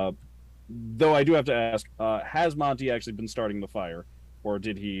 Though I do have to ask, has Monty actually been starting the fire, or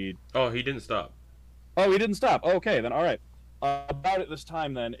did he? Oh, he didn't stop. Oh, he didn't stop. Okay, then all right. About at this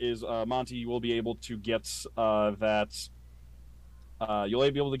time, then is Monty will be able to get that.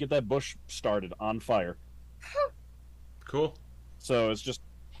 You'll be able to get that bush started on fire. Cool. So it's just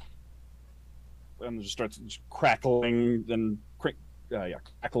and it just starts crackling and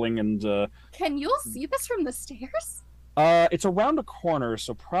crackling and. Can you see this from the stairs? It's around a corner,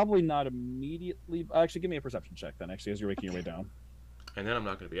 so probably not immediately. Actually, give me a perception check then. Actually, as you're making your way down. And then I'm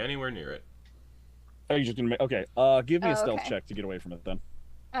not going to be anywhere near it. Oh, you're just gonna make okay. Give me a stealth okay. check to get away from it then.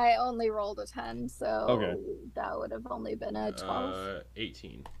 I only rolled a 10, so Okay. that would have only been a 12.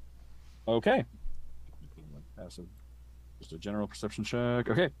 18. Okay. So just a general perception check.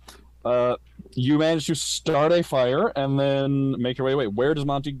 Okay. You manage to start a fire and then make your way away. Where does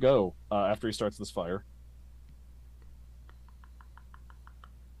Monty go after he starts this fire?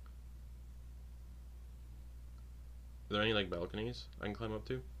 Are there any like balconies I can climb up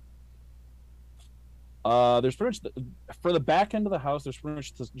to? There's pretty much for the back end of the house. There's pretty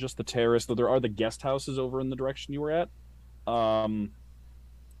much just the terrace. Though there are the guest houses over in the direction you were at,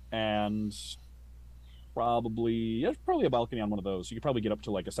 and probably a balcony on one of those. You could probably get up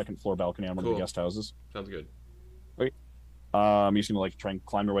to like a second floor balcony on one of the guest houses. Sounds good. Okay. You just gonna like try and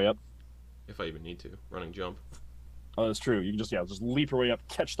climb your way up. If I even need to, running jump. Oh, that's true. You can just leap your way up,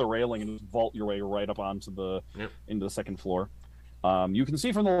 catch the railing, and just vault your way right up onto into the second floor. You can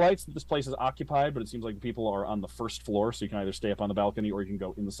see from the lights that this place is occupied, but it seems like people are on the first floor, so you can either stay up on the balcony or you can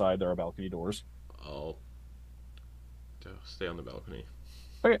go inside. There are balcony doors. I'll stay on the balcony.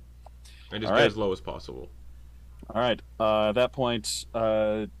 Okay. And just get as low as possible. All right. At that point,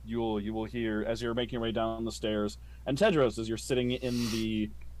 you will hear as you're making your way down the stairs, and Tedros, as you're sitting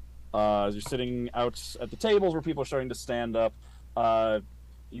as you're sitting out at the tables where people are starting to stand up,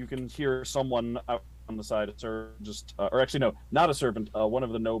 you can hear someone out on the side, or actually no, not a servant, one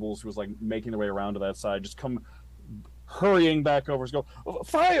of the nobles who was like making their way around to that side, just come hurrying back over, go,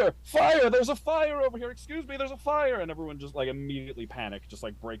 fire! There's a fire over here! Excuse me, there's a fire! And everyone just like immediately panic, just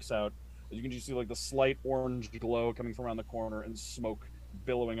like breaks out. You can just see like the slight orange glow coming from around the corner and smoke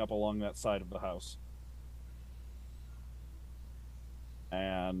billowing up along that side of the house.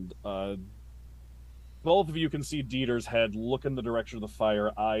 And both of you can see Dieter's head look in the direction of the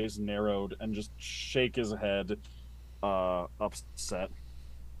fire, eyes narrowed, and just shake his head, upset,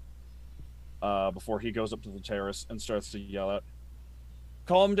 before he goes up to the terrace and starts to yell out,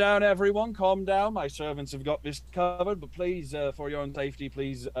 "Calm down, everyone, calm down. My servants have got this covered, but please, for your own safety,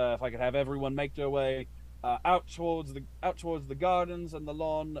 please, if I could have everyone make their way out towards the gardens and the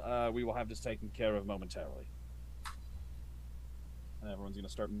lawn, we will have this taken care of momentarily." And everyone's going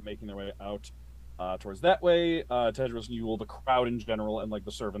to start making their way out towards that way. Tedros and Yule, the crowd in general, and like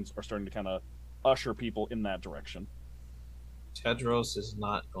the servants are starting to kind of usher people in that direction. Tedros is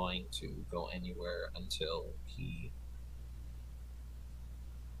not going to go anywhere until he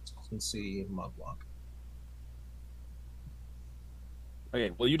can see Montblanc.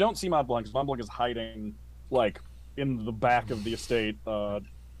 Okay, well, you don't see Montblanc because Montblanc is hiding like in the back of the estate on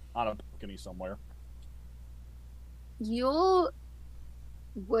a balcony somewhere. Yule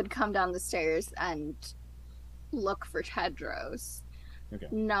would come down the stairs and look for Tedros,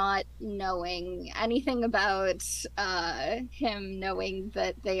 not knowing anything about him, knowing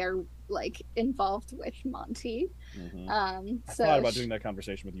that they are like involved with Monty. Mm-hmm. I So thought about doing that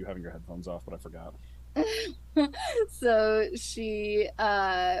conversation with you having your headphones off, but I forgot. So she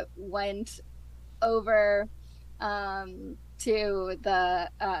went over to the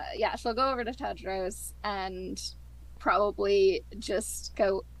she'll go over to Tedros and probably just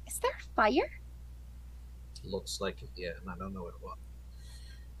go, "Is there fire?" Looks like it, yeah, and I don't know what it was.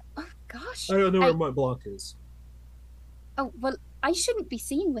 Oh gosh. I don't know where Montblanc is. Oh, well, I shouldn't be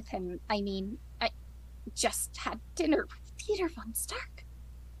seen with him. I mean, I just had dinner with Peter von Stark.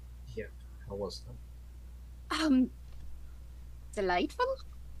 Yeah, how was that? Delightful.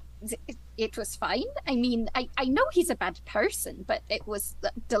 It was fine. I mean, I know he's a bad person, but it was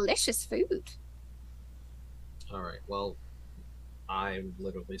delicious food. All right, well, I'm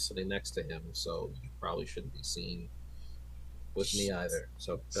literally sitting next to him, so you probably shouldn't be seen with me either.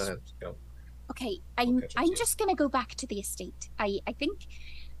 So go ahead, go. Okay, I'm just gonna go back to the estate. I think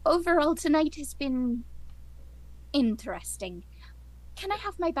overall tonight has been interesting. Can I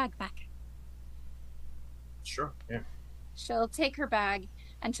have my bag back? Sure, yeah. She'll take her bag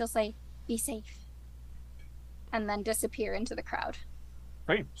and she'll say, "Be safe," and then disappear into the crowd.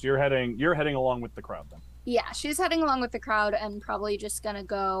 Great. So you're heading along with the crowd then. Yeah, she's heading along with the crowd and probably just gonna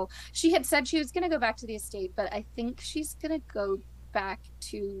go. She had said she was gonna go back to the estate, but I think she's gonna go back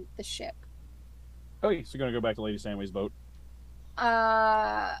to the ship. Okay, so you're gonna go back to Lady Stanway's boat.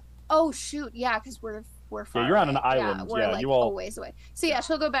 Oh shoot, yeah, because we're far. Yeah, you're on an away. island. Yeah, we're yeah, like you all a ways away. So yeah,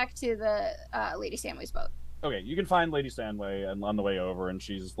 she'll go back to the Lady Stanway's boat. Okay, you can find Lady Stanway and on the way over, and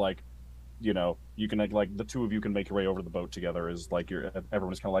she's like, you can like the two of you can make your way over to the boat together. Is like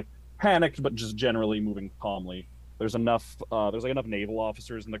everyone is kind of like panicked, but just generally moving calmly. There's enough naval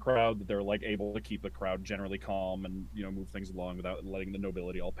officers in the crowd that they're like able to keep the crowd generally calm and move things along without letting the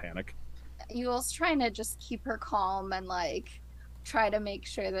nobility all panic. Yule's trying to just keep her calm and like try to make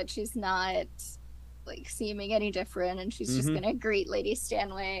sure that she's not like seeming any different, and she's just gonna greet Lady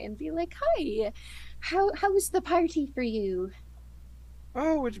Stanway and be like, "Hi, how was the party for you?"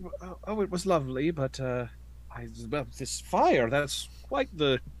 It was lovely, but this fire, that's quite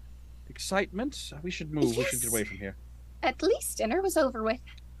the excitement. We should move. Yes. We should get away from here. At least dinner was over with.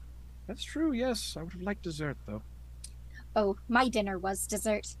 That's true, yes. I would have liked dessert, though. Oh, my dinner was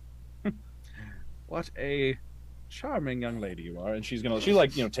dessert. What a charming young lady you are. And she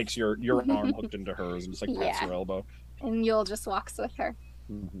like, takes your arm hooked into hers and just like pats Yeah. your elbow. And Yule just walks with her.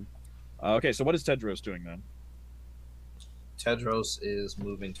 Mm-hmm. Okay, so what is Tedros doing then? Tedros is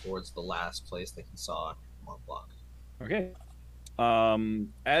moving towards the last place that he saw Montblanc. Okay.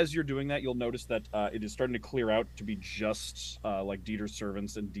 As you're doing that, you'll notice that it is starting to clear out to be just like Dieter's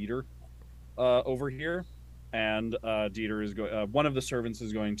servants and Dieter over here. And Dieter is going. One of the servants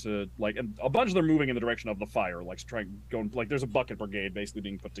is going to like, and a bunch of them are moving in the direction of the fire, like going. Like there's a bucket brigade basically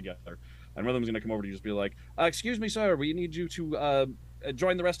being put together, and one of them is going to come over to you, just be like, "Excuse me, sir, we need you to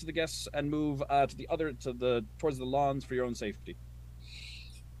join the rest of the guests and move towards the lawns for your own safety."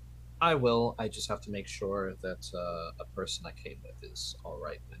 I will. I just have to make sure that a person I came with is all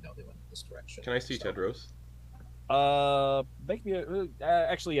right. I know they went in this direction. Can I see Tedros? Make me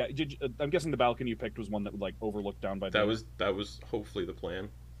actually, yeah. I'm guessing the balcony you picked was one that would like overlook down by. That was hopefully the plan.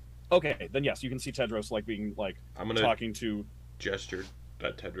 Okay, then yes, you can see Tedros like being like I'm gonna talking to gesture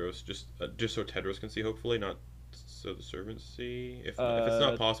at Tedros just so Tedros can see. Hopefully, not so the servants see. If it's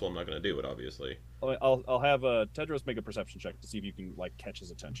not possible, I'm not gonna do it. Obviously. I'll have Tedros make a perception check to see if you can like catch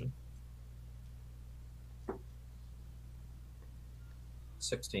his attention.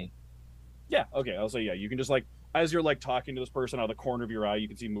 16. Yeah. Okay. I'll say yeah. You can just like. As you're like talking to this person out of the corner of your eye, you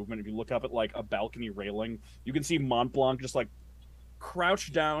can see movement. If you look up at like a balcony railing, you can see Montblanc just like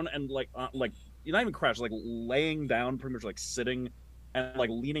crouched down and like you're not even crouched, like laying down, pretty much like sitting and like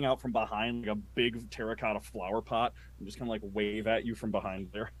leaning out from behind like a big terracotta flower pot and just kind of like wave at you from behind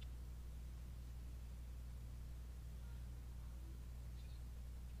there.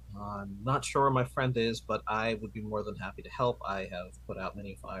 I'm not sure where my friend is, but I would be more than happy to help. I have put out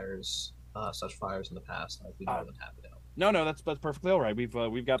many fires. Such fires in the past. I'd be more than happy to help. No, that's perfectly all right.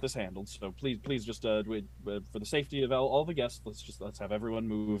 We've got this handled. So please just for the safety of all the guests, let's have everyone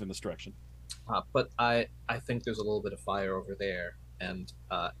move in this direction. But I think there's a little bit of fire over there, and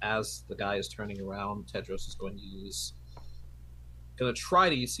as the guy is turning around, Tedros is going to try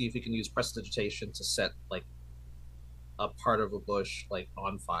to see if he can use prestidigitation to set like a part of a bush like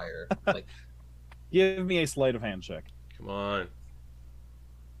on fire. Like, give me a sleight of hand check. Come on.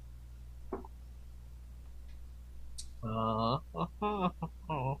 Am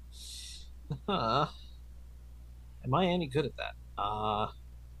I any good at that?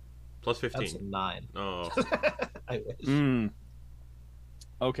 Plus 15. That's a 9. Oh. I wish.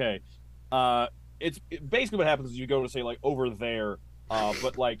 Okay. It's basically what happens is you go to say like over there,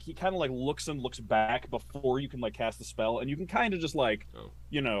 but like he kind of like looks back before you can like cast the spell, and you can kind of just like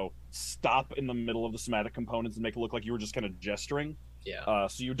stop in the middle of the somatic components and make it look like you were just kind of gesturing. Yeah.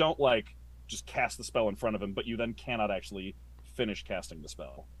 So you don't like just cast the spell in front of him, but you then cannot actually finish casting the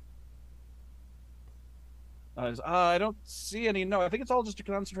spell. I don't see any. No, I think it's all just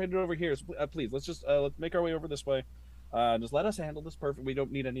concentrated over here. So, please, let's make our way over this way. Just let us handle this perfect. We don't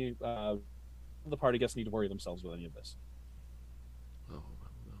need any. The party guests need to worry themselves with any of this. Oh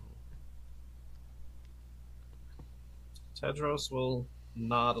no. Tedros will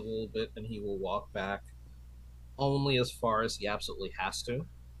nod a little bit, and he will walk back only as far as he absolutely has to.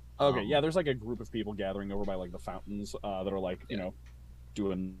 Okay, yeah, there's like a group of people gathering over by like the fountains that are like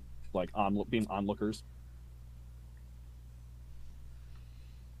doing like being onlookers.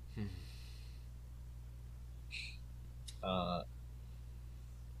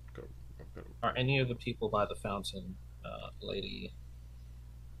 Are any of the people by the fountain Lady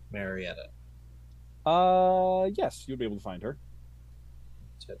Marietta? Yes, you'll be able to find her.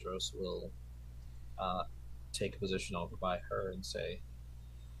 Tedros will take a position over by her and say,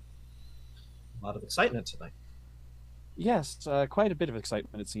 a lot of excitement tonight. Yes, quite a bit of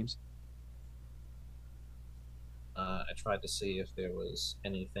excitement, it seems. I tried to see if there was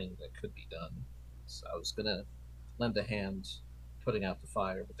anything that could be done. So I was going to lend a hand putting out the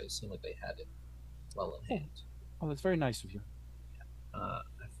fire, but they seemed like they had it well in hand. Oh, that's very nice of you. I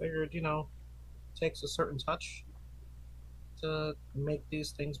figured, it takes a certain touch to make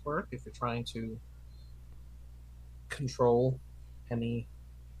these things work if you're trying to control any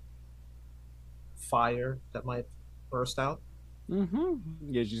fire that might burst out. Mm-hmm.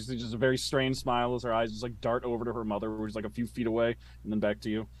 Yeah, she's just a very strange smile as her eyes just like dart over to her mother, who's like a few feet away, and then back to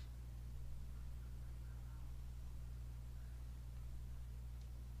you.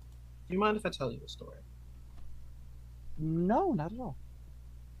 Do you mind if I tell you a story? No, not at all.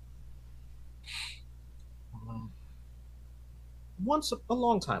 Once a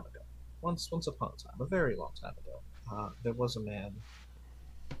long time ago, once upon a time, a very long time ago, there was a man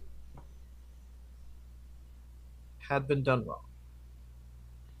had been done wrong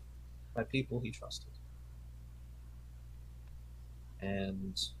by people he trusted,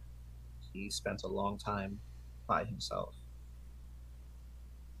 and he spent a long time by himself.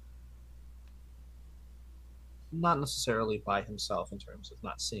 Not necessarily by himself in terms of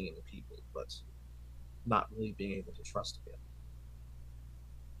not seeing any people, but not really being able to trust again.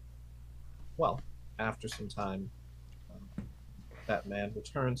 Well, after some time, that man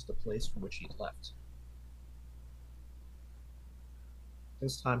returned to the place from which he'd left.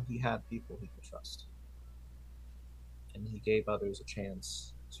 This time he had people he could trust. And he gave others a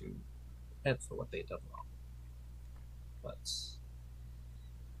chance to repent for what they'd done wrong. But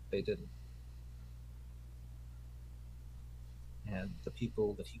they didn't. And the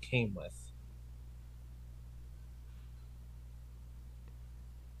people that he came with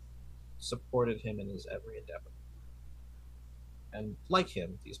supported him in his every endeavor. And like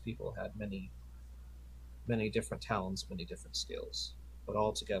him, these people had many, many different talents, many different skills, but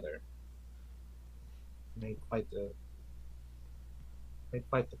all together made quite the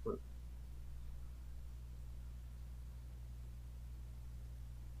group.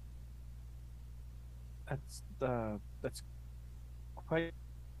 That's quite.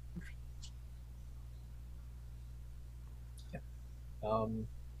 Yeah. I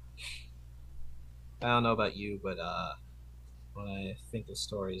don't know about you, but when I think of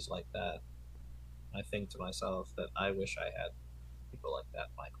stories like that, I think to myself that I wish I had people like that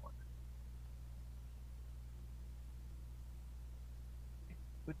in my corner.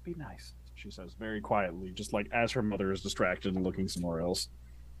 Would be nice, she says very quietly, just like as her mother is distracted and looking somewhere else.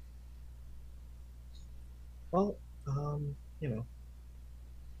 Well, you know,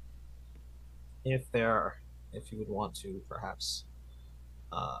 if you would want to, perhaps,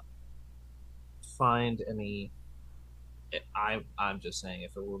 find any. I'm just saying,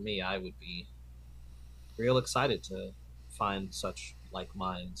 if it were me, I would be real excited to find such like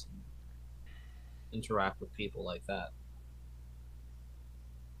minds and interact with people like that.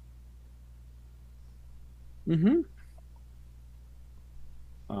 Mm-hmm.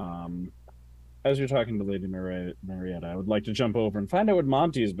 As you're talking to Lady Marietta, I would like to jump over and find out what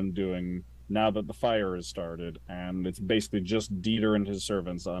Monty has been doing now that the fire has started, and it's basically just Dieter and his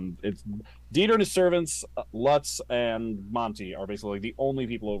servants. It's Dieter and his servants, Lutz and Monty are basically like the only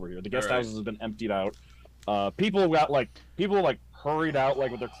people over here. The guest houses have been emptied out. People hurried out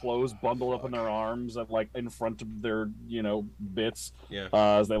like with their clothes bundled up in their arms and like in front of their bits. Yeah.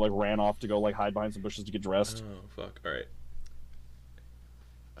 As they like ran off to go like hide behind some bushes to get dressed. Oh fuck! All right.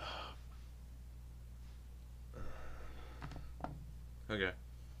 Okay.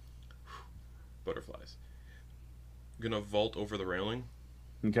 Butterflies. Gonna vault over the railing.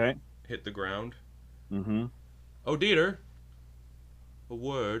 Okay. Hit the ground. Mm-hmm. Oh, Dieter. A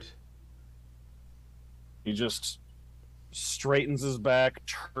word. He just straightens his back,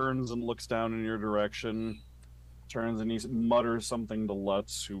 turns and looks down in your direction, turns and he mutters something to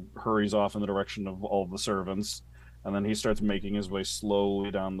Lutz, who hurries off in the direction of all the servants, and then he starts making his way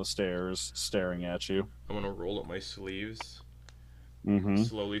slowly down the stairs, staring at you. I'm gonna roll up my sleeves. Mm-hmm.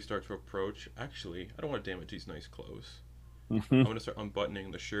 Slowly start to approach. Actually, I don't want to damage these nice clothes. Mm-hmm. I'm gonna start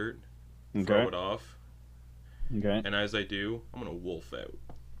unbuttoning the shirt, Okay. throw it off, Okay. and as I do, I'm gonna wolf out.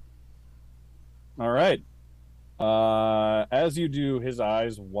 All right. As you do, his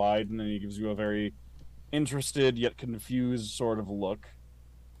eyes widen and he gives you a very interested yet confused sort of look.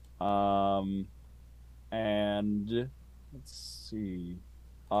 And let's see.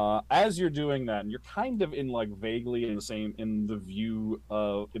 As you're doing that, and you're kind of in like vaguely in the view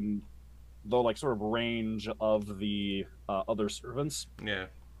of in the like sort of range of the other servants. Yeah.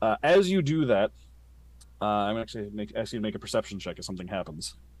 As you do that, I'm actually ask you to make a perception check if something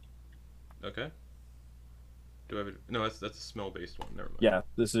happens. Okay. Do I have a... No, that's a smell-based one. Never mind. Yeah,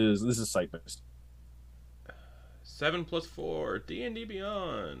 this is sight-based. 7 + 4. D&D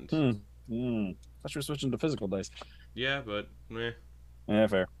Beyond. Thought you were switching to physical dice. Yeah, but meh. Yeah,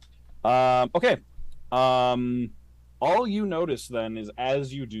 fair. Okay. All you notice then is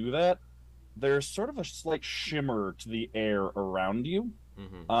as you do that, there's sort of a slight shimmer to the air around you.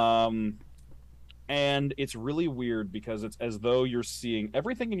 Mm-hmm. And it's really weird because it's as though you're seeing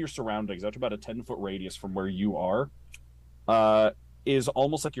everything in your surroundings out to about a 10-foot radius from where you are, is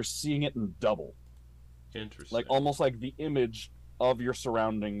almost like you're seeing it in double. Interesting. Like almost like the image of your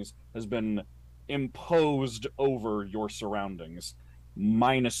surroundings has been imposed over your surroundings,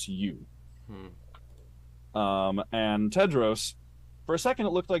 minus you. And Tedros, for a second,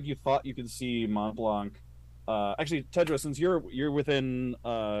 it looked like you thought you could see Montblanc. Actually, Tedros, since you're within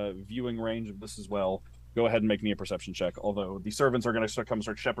viewing range of this as well, go ahead and make me a perception check. Although the servants are going to start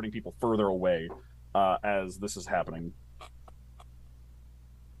shepherding people further away as this is happening.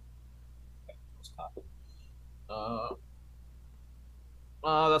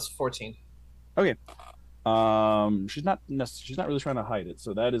 That's 14. Okay. She's not really trying to hide it,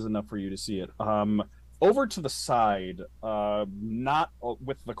 so that is enough for you to see it. Over to the side, not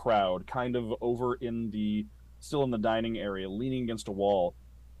with the crowd, kind of over in the still in the dining area, leaning against a wall.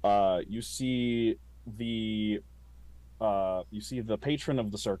 You see the patron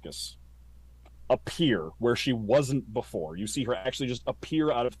of the circus appear where she wasn't before. You see her actually just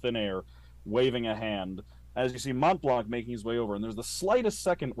appear out of thin air, waving a hand. As you see Montblanc making his way over, and there's the slightest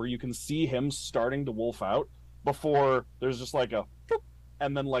second where you can see him starting to wolf out before there's just like a,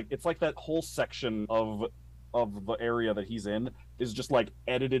 and then like it's like that whole section of the area that he's in is just like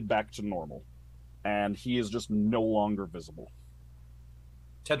edited back to normal, and he is just no longer visible.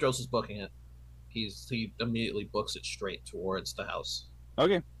 Tedros is booking it. He immediately books it straight towards the house.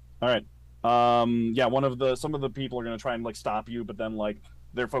 Okay, all right. Yeah, some of the people are gonna try and like stop you, but then like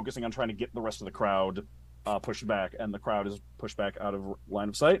they're focusing on trying to get the rest of the crowd pushed back, and the crowd is pushed back out of line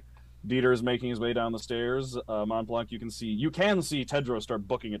of sight. Dieter is making his way down the stairs. Montblanc, you can see Tedros start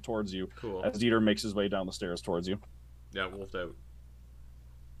booking it towards you. Cool. As Dieter makes his way down the stairs towards you. Yeah, wolfed out.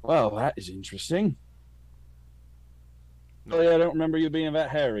 Well, that is interesting. No, Oh yeah, I don't remember you being that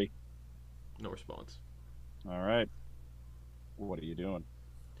hairy. no response. All right. What are you doing?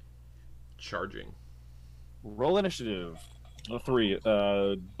 Charging. Roll initiative. 3.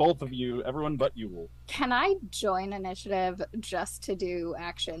 Both of you, everyone but you will. Can I join initiative just to do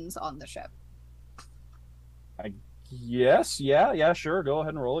actions on the ship? Yes, yeah, sure. Go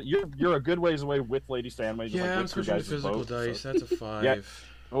ahead and roll it. You're a good ways away with Lady Stanway. Just Yeah, like I'm with your switching to guys' physical boat, dice. so- That's a 5. Yeah.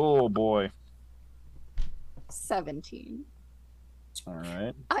 Oh boy. 17. All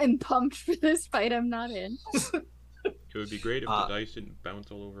right. I'm pumped for this fight I'm not in. It would be great if the dice didn't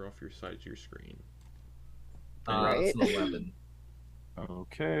bounce all over off your sides of your screen. It's an 11.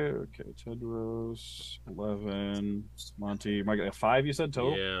 Okay. Tedros 11. Monty, Mike, a 5. You said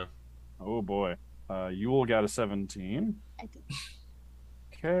total. Yeah. Oh boy. Yule got a 17. I did.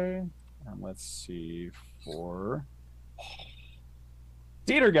 Okay. And let's see. 4.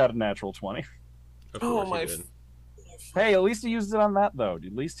 Dieter got a natural 20. Of Oh, course my he did. Hey, at least he used it on that, though.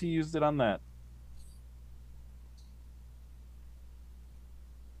 At least he used it on that.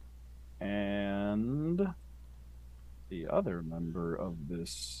 And the other member of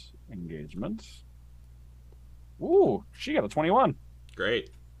this engagement. Ooh, she got a 21. Great.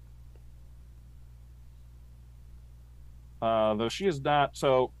 Though she is not.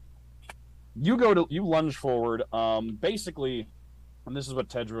 So you lunge forward. Basically, and this is what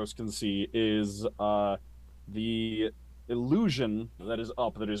Tedros can see, is the illusion that is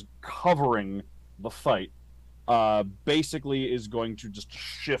up, that is covering the fight, basically is going to just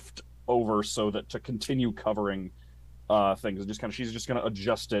shift over so that to continue covering things. She's just going to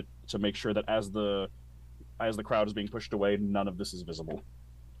adjust it to make sure that as the crowd is being pushed away, none of this is visible.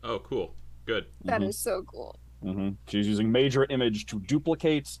 Oh, cool. Good. That is so cool. She's using major image to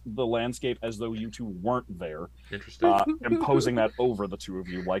duplicate the landscape as though you two weren't there, Interesting. imposing that over the two of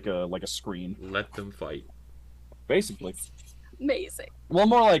you like a screen. Let them fight. Basically. Amazing. Well,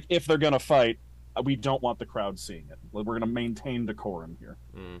 more like if they're gonna fight, we don't want the crowd seeing it. We're gonna maintain decorum here.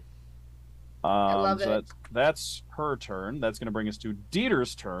 I love it. That's her turn. That's gonna bring us to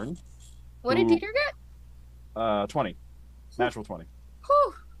Dieter's turn. What did Who- Dieter get? 20. Natural 20.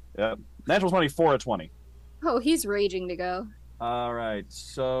 Whew. Yeah. Natural 20 for a 20. Oh, he's raging to go. All right.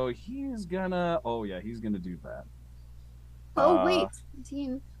 So he's gonna. Oh yeah, he's gonna do that. Oh, wait.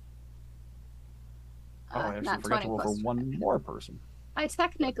 17. Oh, I actually not forgot 20 to roll for plus one more person. I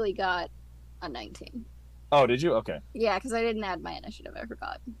technically got a 19. Oh, did you? Okay. Yeah, because I didn't add my initiative. I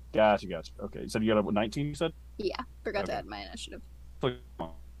forgot. Gotcha. Okay. You said you got a 19, you said? Yeah, forgot to Okay. add my initiative. Click.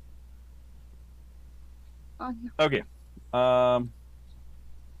 Oh, yeah. Okay.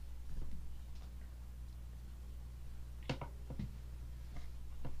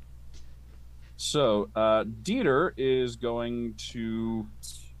 So, Dieter is going to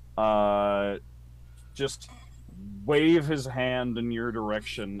just wave his hand in your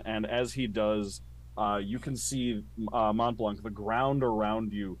direction, and as he does, you can see Montblanc, the ground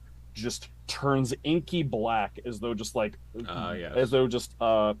around you just turns inky black, as though just like, Yes. as though just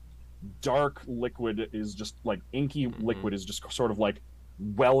dark liquid is just like inky liquid is just sort of like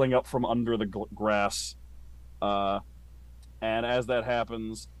welling up from under the grass, and as that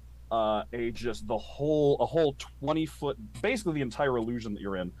happens, a whole 20-foot, basically the entire illusion that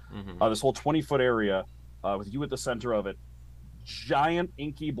you're in, this whole 20-foot area, with you at the center of it, giant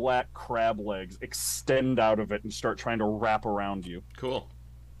inky black crab legs extend out of it and start trying to wrap around you Cool.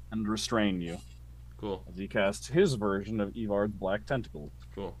 and restrain you Cool. as he casts his version of Evard's black tentacles.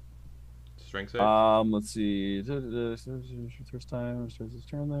 Cool. Strength save. Let's see. First time starts his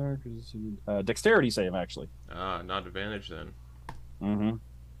turn there because dexterity save actually. Not advantage then. Mm-hmm.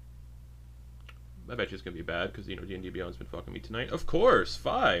 I bet you it's gonna be bad because D&D Beyond's been fucking me tonight. Of course,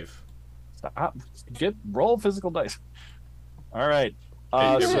 5. Stop. Roll physical dice. All right.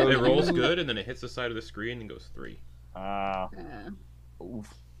 It rolls good and then it hits the side of the screen and goes 3.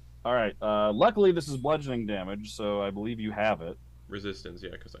 Oof. All right. Luckily, this is bludgeoning damage, so I believe you have it. Resistance, yeah,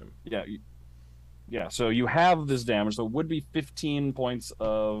 because I'm. Yeah. Yeah. So you have this damage. So it would be 15 points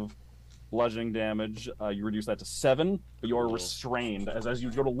of bludgeoning damage. You reduce that to 7, but you are restrained as you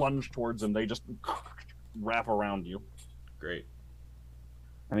go to lunge towards him. They just wrap around you. Great.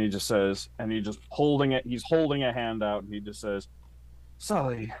 And he just says, and he's holding a hand out, and he just says,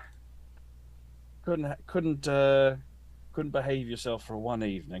 "Sully, couldn't behave yourself for one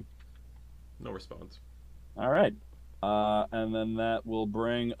evening." No response. All right. And then that will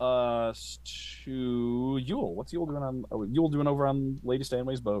bring us to Yule. What's Yule doing Yule doing over on Lady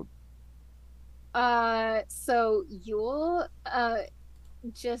Stanway's boat? So Yule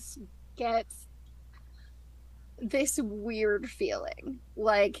just gets this weird feeling.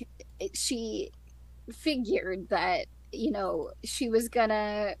 Like she figured that, she was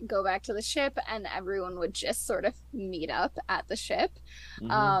gonna go back to the ship and everyone would just sort of meet up at the ship.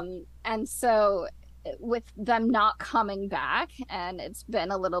 Mm-hmm. And so with them not coming back, and it's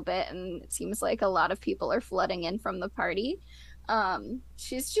been a little bit, and it seems like a lot of people are flooding in from the party,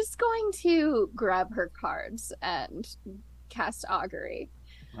 she's just going to grab her cards and cast augury.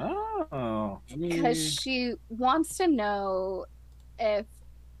 Because she wants to know if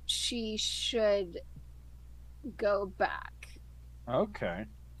she should go back. Okay.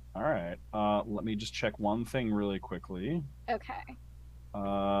 All right. Let me just check one thing really quickly. Okay.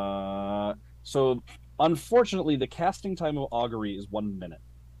 So unfortunately, the casting time of augury is 1 minute.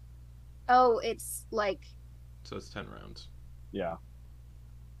 Oh, it's like. So it's 10 rounds. Yeah.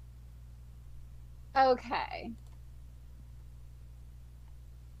 Okay.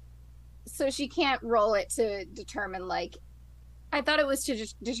 So she can't roll it to determine, like, I thought it was to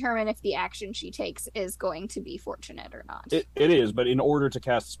just determine if the action she takes is going to be fortunate or not. It is, but in order to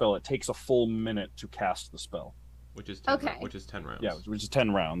cast the spell, it takes a full minute to cast the spell. Which is 10 rounds. Yeah, which is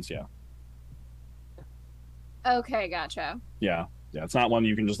 10 rounds, yeah. Okay, gotcha. Yeah, it's not one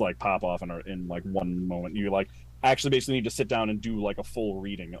you can just, like, pop off in like, one moment. You, like, actually basically need to sit down and do, like, a full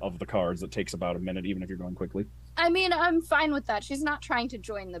reading of the cards that takes about a minute, even if you're going quickly. I mean, I'm fine with that. She's not trying to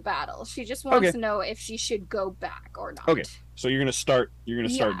join the battle. She just wants to know if she should go back or not. Okay, so you're gonna start doing it.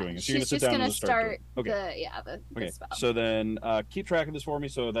 So you're gonna sit down and start doing the spell. So then keep track of this for me.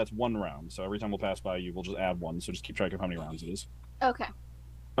 So that's 1 round. So every time we'll pass by you, we'll just add 1. So just keep track of how many rounds it is. Okay.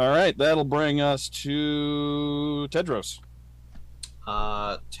 All right, that'll bring us to Tedros.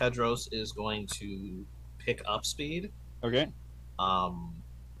 Tedros is going to pick up speed. Okay.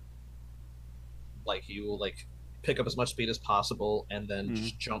 Like he will pick up as much speed as possible and then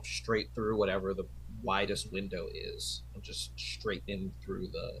just jump straight through whatever the widest window is, and just straight in through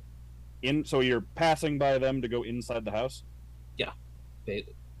So you're passing by them to go inside the house? Yeah.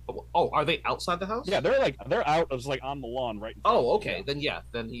 Are they outside the house? Yeah, they're out of on the lawn right in front of okay. Then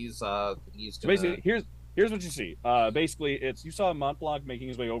he's gonna... So basically, here's what you see. Basically, you saw Montblanc making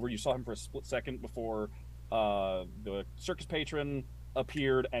his way over. You saw him for a split second before the circus patron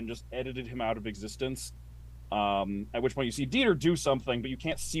appeared and just edited him out of existence. At which point you see Dieter do something, but you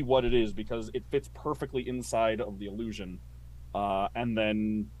can't see what it is because it fits perfectly inside of the illusion. And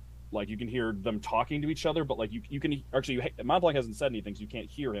then, you can hear them talking to each other, but you can actually Montblanc hasn't said anything, so you can't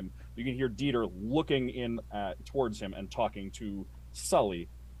hear him. You can hear Dieter looking in towards him and talking to Sully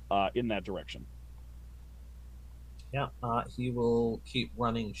in that direction. Yeah, he will keep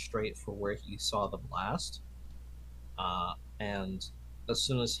running straight for where he saw them last. And as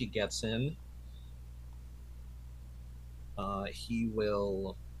soon as he gets in, he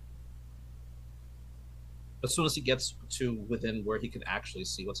will... As soon as he gets to within where he can actually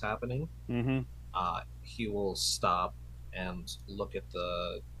see what's happening, he will stop and look at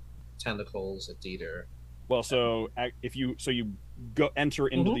the tentacles at Dieter. Well, so you go enter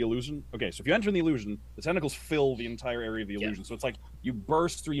into the illusion. Okay, so if you enter in the illusion, the tentacles fill the entire area of the illusion. Yeah. So it's like you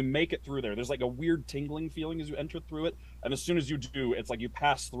burst through, you make it through there. There's a weird tingling feeling as you enter through it, and as soon as you do, it's like you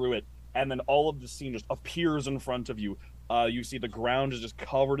pass through it, and then all of the scene just appears in front of you. You see the ground is just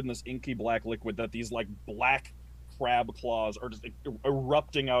covered in this inky black liquid that these black crab claws are just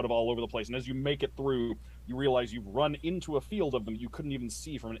erupting out of all over the place. And as you make it through, you realize you've run into a field of them you couldn't even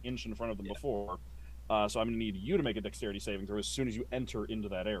see from an inch in front of them before. So I'm going to need you to make a dexterity saving throw as soon as you enter into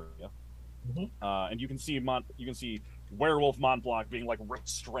that area. And you can see werewolf Montblanc being like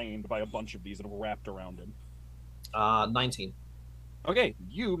restrained by a bunch of these that have wrapped around him. 19. Okay,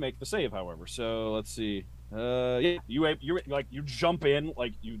 you make the save, however. So let's see. Yeah, you jump in,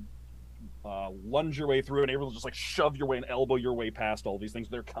 like you lunge your way through and able to just like shove your way and elbow your way past all these things.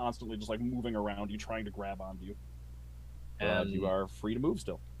 They're constantly just like moving around you, trying to grab onto you. And you are free to move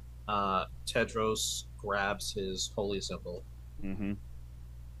still. Tedros grabs his holy symbol. Mm-hmm.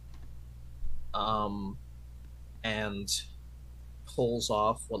 And pulls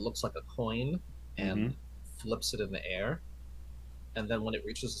off what looks like a coin and flips it in the air. And then when it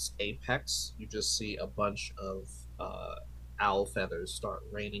reaches its apex, you just see a bunch of owl feathers start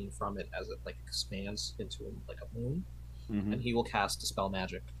raining from it as it like expands into like a moon. And he will cast Dispel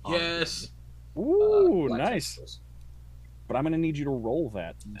Magic. Yes. Ooh, nice. Tentacles. But I'm going to need you to roll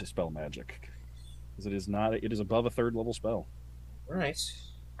that Dispel Magic, because it is not. It is above a 3rd level spell. All right.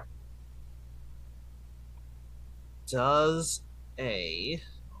 Does a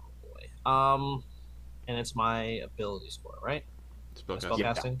and it's my ability score, right?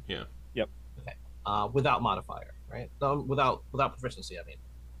 Spellcasting. Yeah. Yep. Okay. Without modifier, right? Without proficiency, I mean.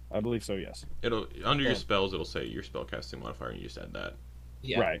 I believe so. Yes. It'll under your spells. It'll say your spellcasting modifier, and you just add that.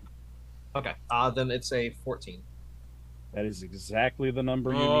 Yeah. Right. Okay. Then it's a 14. That is exactly the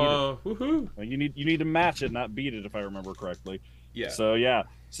number you need. Woohoo! You need to match it, not beat it, if I remember correctly. Yeah. So yeah.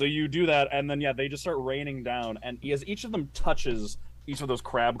 So you do that, and then they just start raining down, and as each of them touches each of those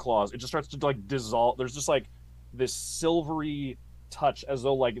crab claws, it just starts to like dissolve. There's just like this silvery touch, as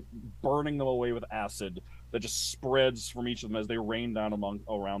though like burning them away with acid, that just spreads from each of them as they rain down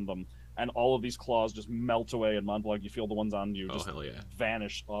around them, and all of these claws just melt away. And Montblanc, you feel the ones on you just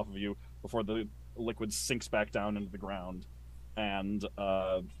vanish off of you before the liquid sinks back down into the ground. And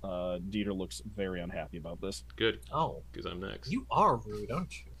Dieter looks very unhappy about this. Good. Oh, because I'm next. You are rude,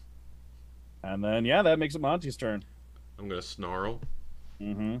 aren't you? And then that makes it Monty's turn. I'm gonna snarl.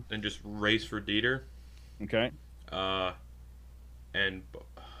 And just race for Dieter. Okay. Man, I'm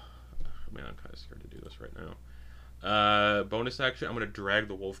kind of scared to do this right now. Bonus action, I'm gonna drag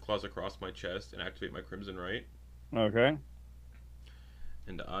the wolf claws across my chest and activate my Crimson Right. Okay.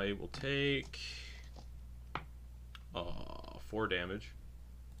 And I will take 4 damage.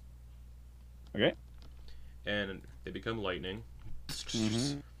 Okay. And they become lightning.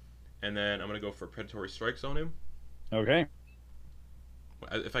 And then I'm gonna go for predatory strikes on him. Okay.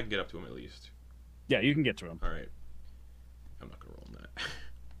 If I can get up to him at least. Yeah, you can get to him. All right. I'm not gonna roll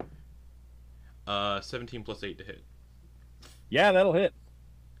on that. 17 plus 8 to hit. Yeah, that'll hit.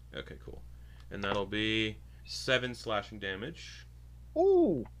 Okay, cool. And that'll be 7 slashing damage.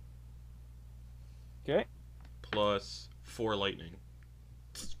 Ooh. Okay. Plus 4 lightning.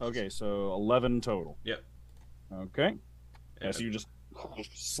 Okay, so 11 total. Yep. Okay. Yeah, so you just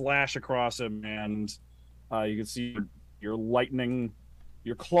slash across him, and you can see your lightning,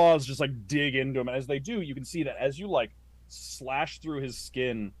 your claws just like dig into him. And as they do, you can see that as you like slash through his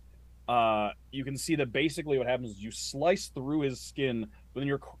skin, you can see that basically what happens is you slice through his skin, but then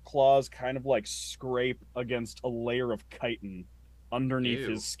your claws kind of like scrape against a layer of chitin underneath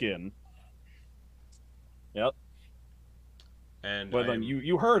his skin. Yep. And but then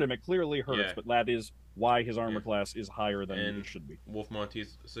you heard him. It clearly hurts, but that is why his armor class is higher than it should be. Wolf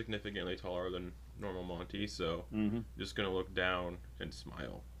Monty's significantly taller than normal Monty, so just gonna look down and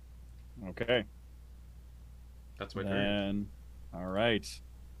smile. Okay. That's my turn. And all right,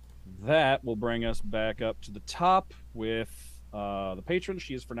 that will bring us back up to the top with the patron.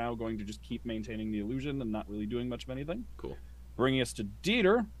 She is for now going to just keep maintaining the illusion and not really doing much of anything. Cool. Bringing us to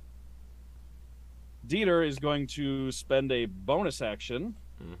Dieter. Dieter is going to spend a bonus action,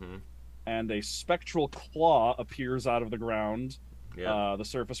 and a spectral claw appears out of the ground, the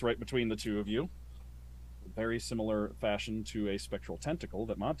surface right between the two of you. Very similar fashion to a spectral tentacle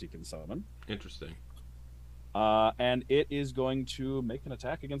that Monty can summon. Interesting. And it is going to make an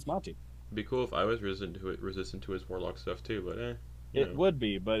attack against Monty. It'd be cool if I was resistant to his warlock stuff too, but it would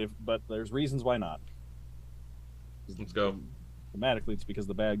be, but there's reasons why not. Let's go. Thematically, it's because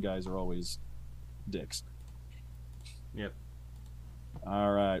the bad guys are always dicks. Yep.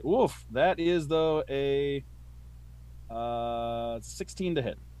 All right. Oof. That is though a 16 to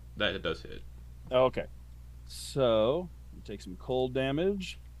hit. That does hit. Okay. So you take some cold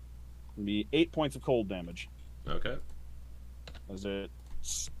damage. It'll be 8 points of cold damage. Okay. As the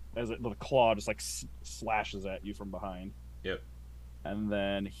claw just like slashes at you from behind. Yep. And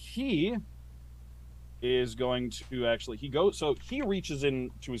then he is going to actually he reaches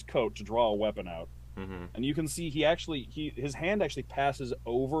into his coat to draw a weapon out. And you can see his hand actually passes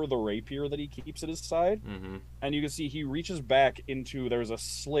over the rapier that he keeps at his side. And you can see he reaches back into, there's a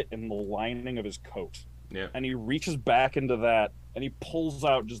slit in the lining of his coat. Yeah. and he reaches back into that, and he pulls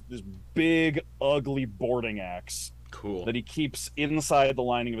out just this big, ugly boarding axe Cool. that he keeps inside the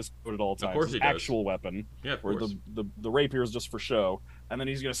lining of his coat at all times. Of course his he does. actual weapon. Yeah, of where course. the rapier is just for show, and then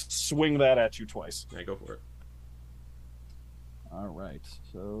he's gonna swing that at you twice. Yeah, go for it. All right,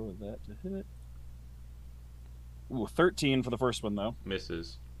 so that to hit. Ooh, 13 for the first one though.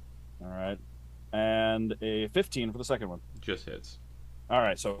 Misses. All right, and a 15 for the second one. Just hits. All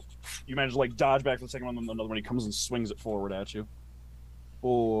right, so you manage to like dodge back to the second one, and then another one he comes and swings it forward at you.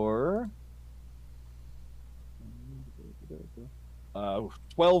 For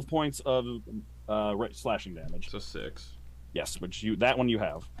 12 points of slashing damage. So 6. Yes, which that one you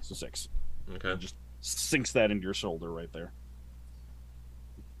have. So 6. Okay. It just sinks that into your shoulder right there.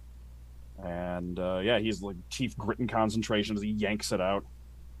 And yeah, he's like teeth gritting concentration as he yanks it out,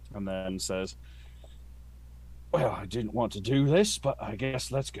 and then says, "Well, I didn't want to do this, but I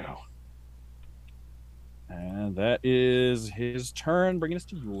guess let's go." And that is his turn, bringing us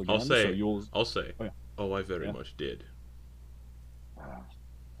to Yule again. I'll say. Oh, yeah. Oh, I very Yeah. much did.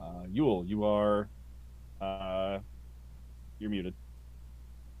 Yule, you are you're muted.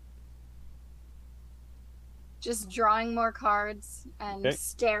 Just drawing more cards and Okay.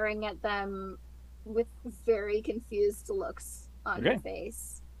 staring at them with very confused looks on Okay. your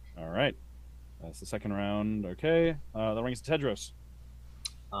face. All right, that's the second round. Okay, that brings us to Tedros.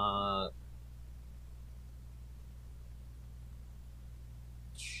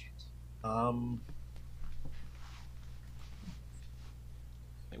 Shit. I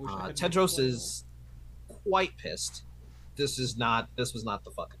wish I had Tedros is quite pissed. This was not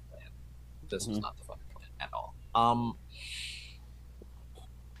the fucking plan. This was Mhm. not the fucking plan at all.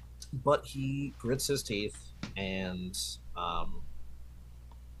 But he grits his teeth and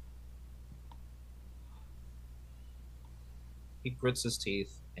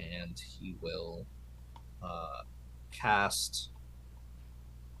he will cast.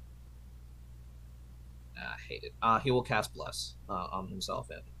 I hate it. He will cast Bless on himself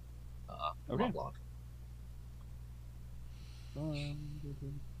and Okay. Montblanc.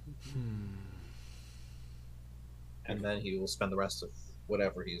 And then he will spend the rest of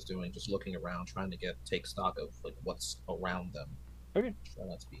whatever he's doing just looking around, trying to take stock of like what's around them. Okay. Try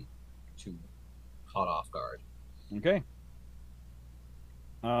not to be too caught off guard. Okay.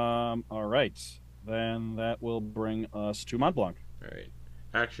 All right. Then that will bring us to Montblanc. All right.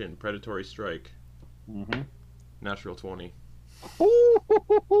 Action. Predatory strike. Mm-hmm. Natural 20.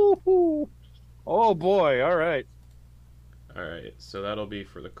 Oh boy! All right. All right. So that'll be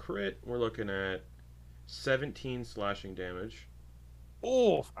for the crit. We're looking at 17 slashing damage,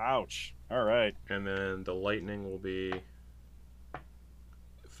 Oh, ouch! All right. and then the lightning will be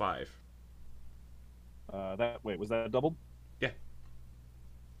 5. Wait, was that doubled?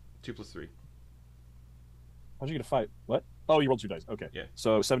 2 plus 3. How'd you get a 5? What? Oh, you rolled 2 dice. Okay. Yeah.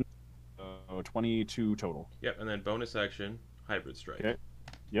 So 22 total. Yep. And then bonus action. Hybrid strike. Okay.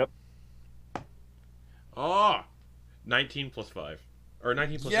 Yep. Oh! 19 plus 5. Or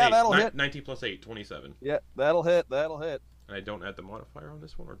 19 plus 8. Yeah, that'll hit. 19 plus 8, 27. Yeah, that'll hit. That'll hit. And I don't add the modifier on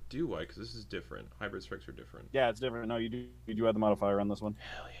this one, or do I? Because this is different. Hybrid strikes are different. Yeah, it's different. No, you do add the modifier on this one.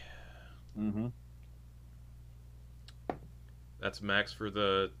 Hell yeah. Mm-hmm. That's max for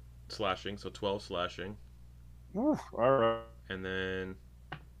the slashing, so 12 slashing. All right. And then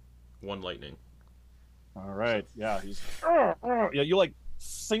 1 lightning. All right. Yeah, he's. Yeah, you like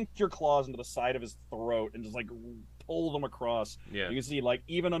sink your claws into the side of his throat and just like pull them across. Yeah. You can see like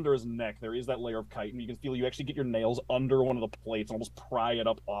even under his neck there is that layer of chitin. You can feel you actually get your nails under one of the plates and almost pry it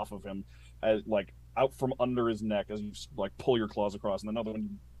up off of him, as like out from under his neck as you like pull your claws across, and another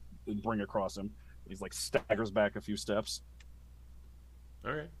one you bring across him. He's like staggers back a few steps.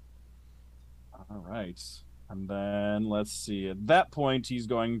 All right. All right. And then let's see. At that point, he's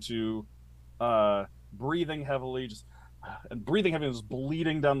going to, breathing heavily, just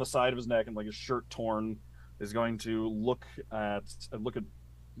bleeding down the side of his neck and like his shirt torn, is going to look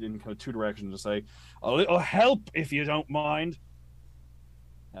in kind of 2 directions to say, "A little help, if you don't mind."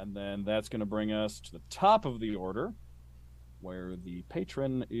 And then that's going to bring us to the top of the order, where the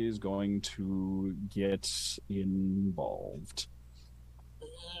patron is going to get involved.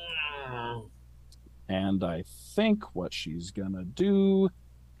 And I think what she's gonna do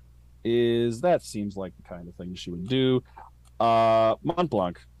is that seems like the kind of thing she would do.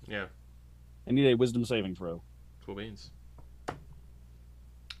 Montblanc, Yeah. I need a wisdom saving throw. Cool beans.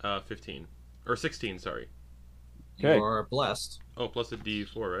 15. Or 16, sorry. Okay. You're blessed. Oh, plus a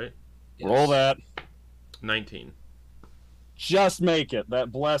D4, right? Yes. Roll that. 19. Just make it.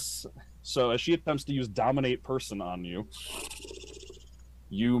 That bless. So as she attempts to use dominate person on you,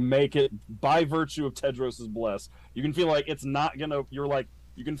 You make it by virtue of Tedros's bless. You can feel like it's not gonna. You're like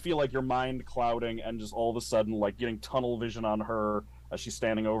you can feel like your mind clouding and just all of a sudden like getting tunnel vision on her as she's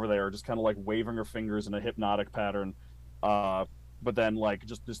standing over there, just kind of like waving her fingers in a hypnotic pattern. But then like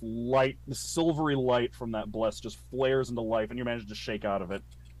just this light, this silvery light from that bless just flares into life, and you manage to shake out of it.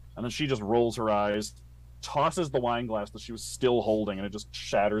 And then she just rolls her eyes, tosses the wine glass that she was still holding, and it just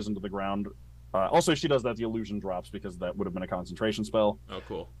shatters into the ground. Also, if she does that, the illusion drops because that would have been a concentration spell. Oh,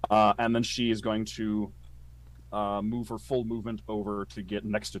 cool. And then she is going to move her full movement over to get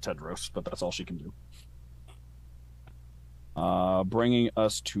next to Tedros, but that's all she can do. Bringing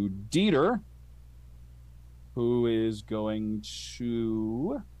us to Dieter, who is going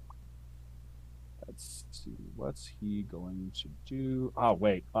to... Let's see, what's he going to do? Oh,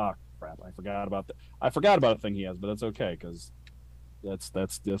 wait. Ah, crap. I forgot about that. I forgot about a thing he has, but that's okay, because that's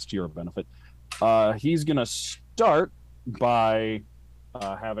to your benefit. He's going to start by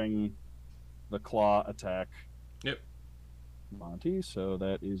having the claw attack. Yep. Monty, so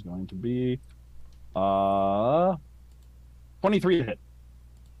that is going to be 23 to hit.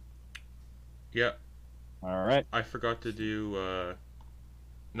 Yeah. All right. I forgot to do.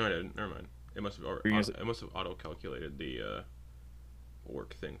 No, I didn't. Never mind. It must have. It must have auto calculated the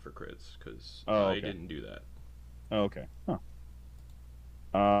work thing for crits because I didn't do that. Okay. Huh.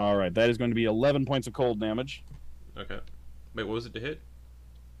 All right. That is going to be 11 points of cold damage. Okay. Wait, what was it to hit?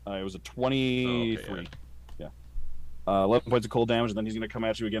 It was a 23. Oh, okay, yeah. 11 points of cold damage, and then he's going to come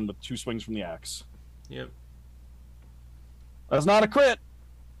at you again with 2 swings from the axe. Yep. That's not a crit,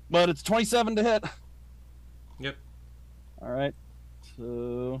 but it's 27 to hit. Yep. All right.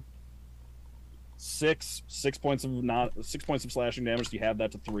 So 6 points of slashing damage. So you have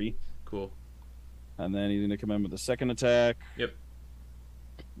that to 3. Cool. And then he's going to come in with the second attack. Yep.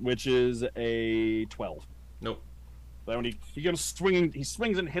 Which is a 12. Nope. Then when he comes swinging, he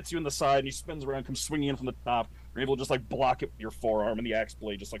swings and hits you in the side, and he spins around, comes swinging in from the top. You're able to just like block it with your forearm, and the axe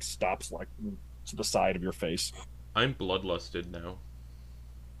blade just like stops like to the side of your face. I'm bloodlusted now.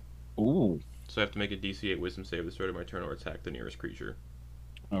 Ooh. So I have to make a DC 8 Wisdom save at the start of my turn or attack the nearest creature.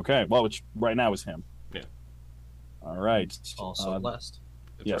 Okay. Well, which right now is him. Yeah. All right. Also blessed.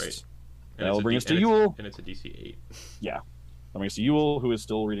 That's yes. right. That will bring us to Yule. And it's a DC 8. Yeah. That brings us to Yule, who is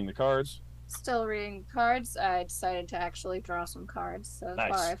still reading the cards. Still reading cards. I decided to actually draw some cards. So Nice.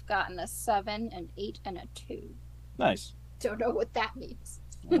 far, I've gotten a 7, an 8, and a 2. Nice. Don't know what that means.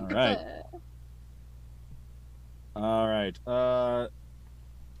 All right. All right.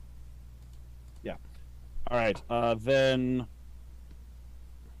 Yeah. All right. Then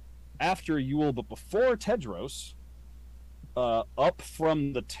after Yule, but before Tedros, up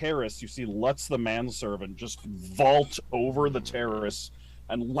from the terrace, you see Lutz the manservant just vault over the terrace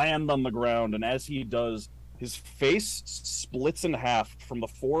and land on the ground. And as he does, his face splits in half from the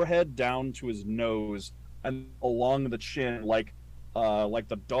forehead down to his nose and along the chin, like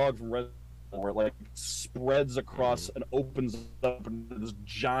the dog from Resident Evil, where it like spreads across and opens up into this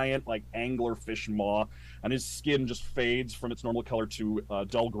giant like anglerfish maw, and his skin just fades from its normal color to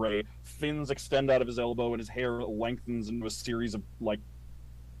dull gray. Fins extend out of his elbow, and his hair lengthens into a series of like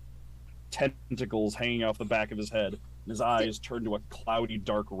tentacles hanging off the back of his head. And his eyes turn to a cloudy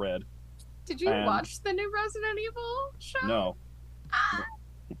dark red. Did you watch the new Resident Evil show? No.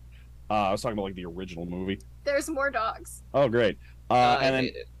 I was talking about like the original movie. There's more dogs. Oh, great. And then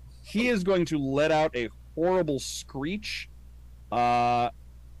hate it. he is going to let out a horrible screech,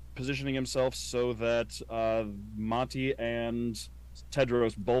 positioning himself so that Monty and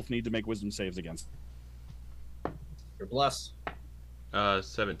Tedros both need to make wisdom saves against. You're blessed.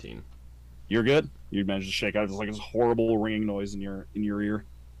 17. You're good. You managed to shake out just like this horrible ringing noise in your ear.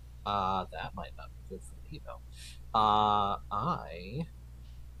 That might not be good for me though. I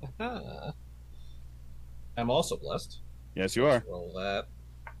am also blessed. Yes, you are. Roll that.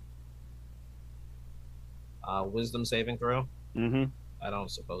 Wisdom saving throw. Mm-hmm. I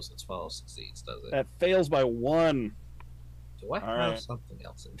don't suppose the 12 succeeds, does it? That fails by 1. Do I have right. something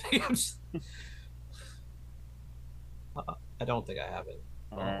else in games? I don't think I have it.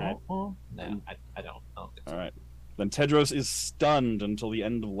 All right. No, I don't. I don't think so. All right. Then Tedros is stunned until the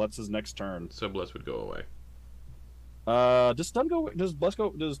end of Lutz's next turn. So Bless would go away. Does stun go? Does Bless go?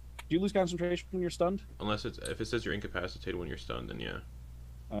 Do you lose concentration when you're stunned? Unless if it says you're incapacitated when you're stunned, then yeah.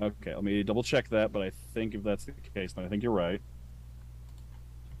 Okay, let me double check that. But I think if that's the case, then I think you're right.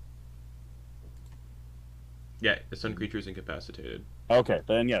 Yeah, the stunned creature is incapacitated. Okay,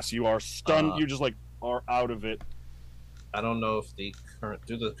 then yes, you are stunned. You just like are out of it. I don't know if the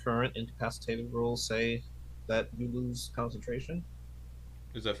current incapacitated rules say that you lose concentration.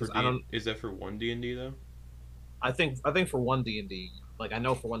 Is that for 'Cause I don't- is that for 1 D&D though? I think for one D&D, like I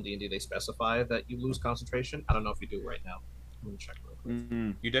know for one D&D they specify that you lose concentration. I don't know if you do right now. Let me check real quick.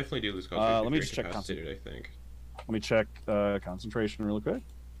 Mm-hmm. You definitely do lose concentration. Let me if just you're check incapacitated, I think. Let me check concentration really quick.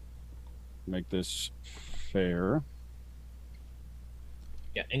 Make this fair.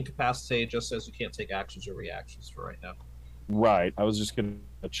 Yeah, incapacitated just says you can't take actions or reactions for right now. Right. I was just gonna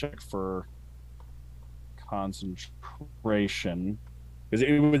check for concentration because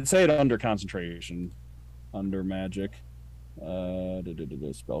it would say it under concentration, under magic,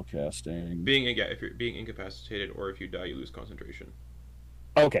 spell casting. If you're being incapacitated or if you die, you lose concentration.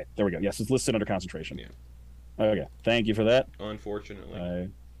 Okay, there we go. Yes, it's listed under concentration. Yeah. Okay, thank you for that. Unfortunately.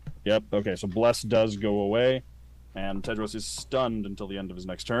 Yep. Okay, so bless does go away, and Tedros is stunned until the end of his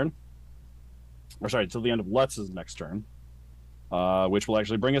next turn. Or sorry, till the end of Lutz's next turn. Which will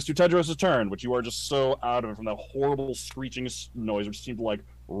actually bring us to Tedros' turn, which you are just so out of it from that horrible screeching noise, which seemed to like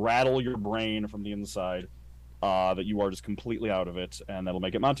rattle your brain from the inside, that you are just completely out of it, and that'll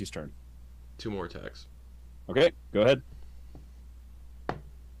make it Monty's turn. 2 more attacks. Okay, go ahead.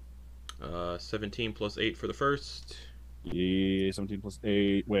 17 plus 8 for the first. Yeah, 17 plus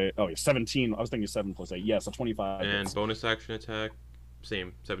 8. Wait, oh yeah, 17. I was thinking 7 plus 8. Yes, a 25. And hits. bonus action attack,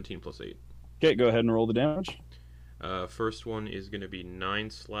 same, 17 plus 8. Okay, go ahead and roll the damage. First one is going to be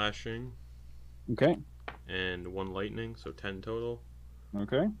 9 slashing. Okay. And 1 lightning, so 10 total.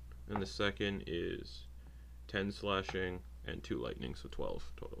 Okay. And the second is 10 slashing and 2 lightning, so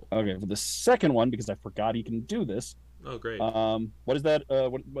 12 total. Okay, for the second one, because I forgot he can do this. Oh, great. What is that?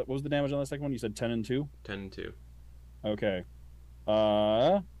 What was the damage on the second one? You said 10 and 2? 10 and 2. Okay.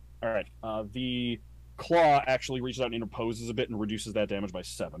 All right. The claw actually reaches out and interposes a bit and reduces that damage by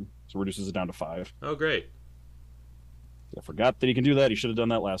 7. So reduces it down to 5. Oh, great. I forgot that he can do that. He should have done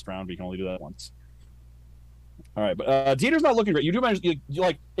that last round, but he can only do that once. All right, but Dieter's not looking great. You do manage, you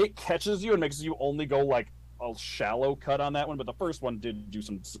like, it catches you and makes you only go like a shallow cut on that one, but the first one did do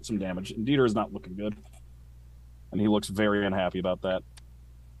some damage. And Dieter is not looking good, and he looks very unhappy about that.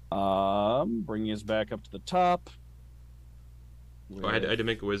 Bringing us back up to the top. Oh, I had to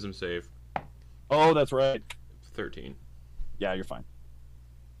make a wisdom save. Oh, that's right. 13. Yeah, you're fine.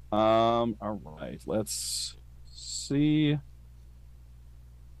 All right, let's see.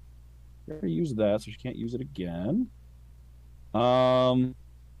 You already used that, so you can't use it again. Yeah,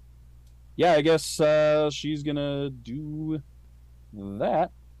 I guess she's gonna do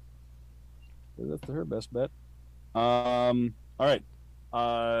that. That's her best bet. All right.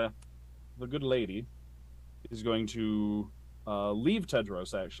 The good lady is going to leave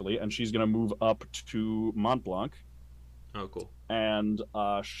Tedros, actually, and she's going to move up to Montblanc. Oh, cool. And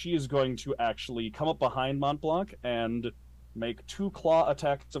she is going to actually come up behind Montblanc and make 2 claw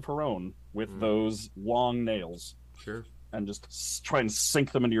attacks of her own with those long nails. Sure. And just try and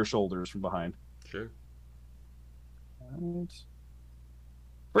sink them into your shoulders from behind. Sure. Right.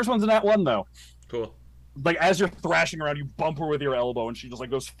 First one's a nat 1, though. Cool. Like, as you're thrashing around, you bump her with your elbow, and she just, like,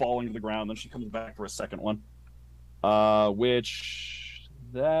 goes falling to the ground. Then she comes back for a second one. Which,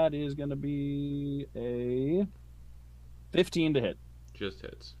 that is going to be a 15 to hit. Just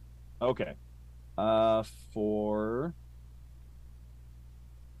hits. Okay. It's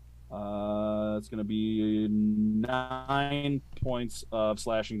going to be 9 points of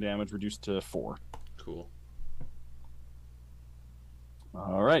slashing damage reduced to 4. Cool.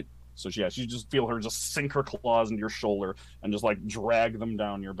 All right. So yeah, you just feel her just sink her claws into your shoulder and just like drag them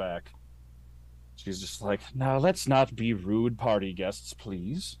down your back. She's just like, now let's not be rude, party guests,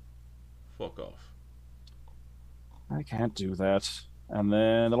 please. Fuck off. I can't do that. And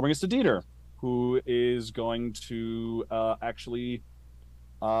then that'll bring us to Dieter, who is going to actually...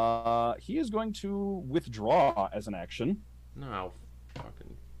 he is going to withdraw as an action. No,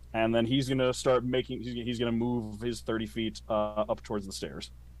 fucking... And then he's going to start making... He's going to move his 30 feet up towards the stairs.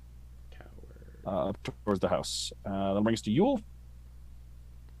 Up towards the house. That brings us to Yule.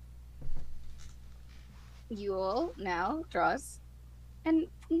 Yule now draws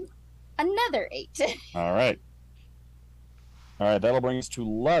another 8. All right. That'll bring us to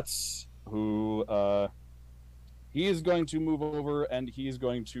Lutz, who he is going to move over and he's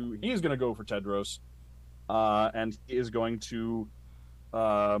going to go for Tedros, and he is going to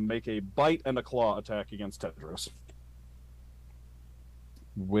make a bite and a claw attack against Tedros,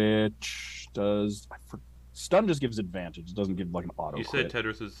 which does stun just gives advantage. It doesn't give like an auto. You said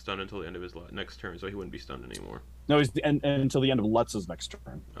Tedros is stunned until the end of his next turn, so he wouldn't be stunned anymore. No, he's and until the end of Lutz's next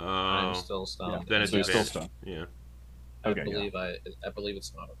turn. I'm still stunned. Yeah. Then it's So he's advantage. still stunned. Yeah. Okay, I believe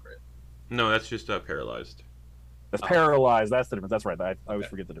it's not a crit. No, that's just paralyzed. That's paralyzed. That's the difference. That's right. I always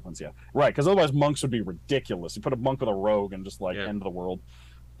forget the difference. Yeah, right. Because otherwise, monks would be ridiculous. You put a monk with a rogue and just like end the world.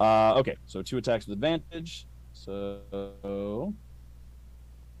 Okay, so 2 attacks with advantage. So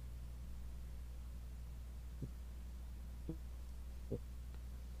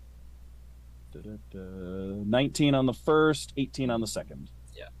 19 on the first, 18 on the second.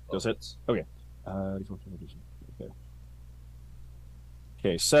 Yeah. Those both hits. hits. Okay.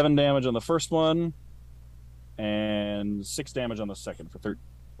 Okay, 7 damage on the first one, and 6 damage on the second for 13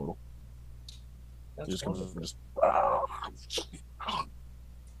 total. That's Just comes wonderful. just.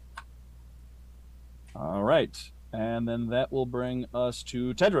 All right, and then that will bring us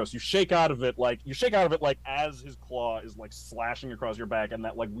to Tedros. You shake out of it like as his claw is like slashing across your back, and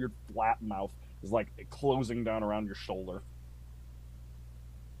that like weird flat mouth is like closing down around your shoulder.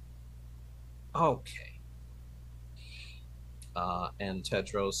 Okay. And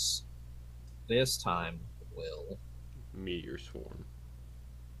Tedros this time will. Meteor swarm.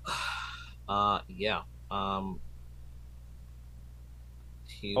 Yeah.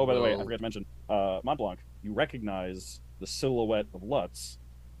 He Oh, by the way, I will- forgot to mention, Montblanc. You recognize the silhouette of Lutz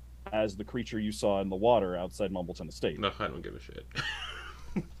as the creature you saw in the water outside Mumbleton Estate. No, I don't give a shit.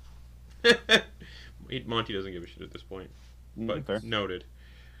 Monty doesn't give a shit at this point. But Fair. noted.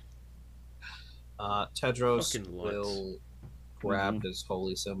 Tedros Fucking Lutz. will grab his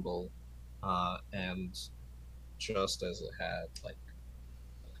holy symbol, and just as it had like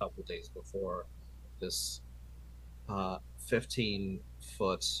a couple days before, this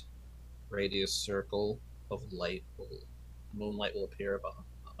 15-foot radius circle of moonlight will appear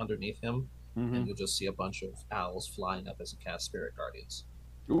underneath him, and you'll just see a bunch of owls flying up as he casts Spirit Guardians.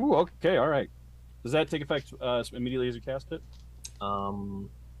 Ooh, okay, all right. Does that take effect immediately as you cast it?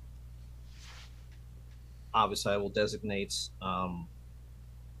 Obviously, I will designate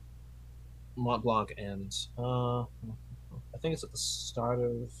Montblanc and I think it's at the start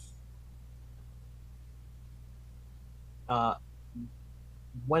of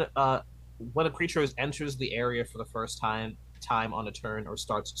when a creature enters the area for the first time on a turn or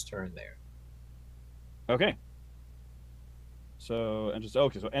starts its turn there. Okay. So enters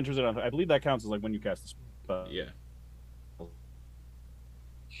it on. I believe that counts as like when you cast the spell. Yeah. Cool.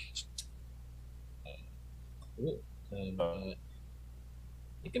 And,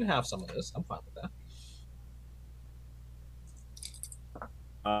 you can have some of this. I'm fine with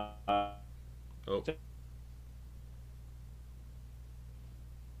that. Oh.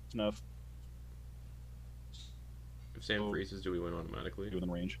 Enough. If Sam freezes, do we win automatically? Within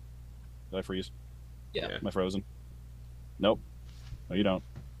range. Did I freeze? Yeah. Am I frozen? Nope. No, you don't.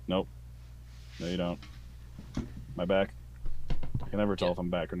 Nope. No, you don't. My back. I can never tell if I'm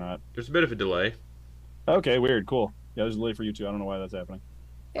back or not. There's a bit of a delay. Okay, weird. Cool. Yeah, there's a delay for you too. I don't know why that's happening.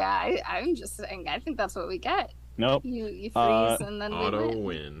 Yeah, I'm just saying. I think that's what we get. Nope. You freeze and then Auto we win.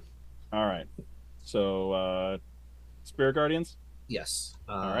 win. All right. So, Spirit Guardians. Yes.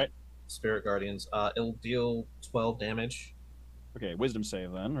 All right. Spirit Guardians. It'll deal 12 damage. Okay, Wisdom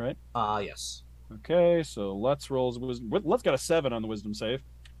save then, right? Yes. Okay, so Let's rolls wisdom. Let's got a 7 on the Wisdom save.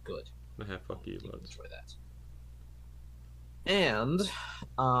 Good. Fuck you, You can Lutz. enjoy that. And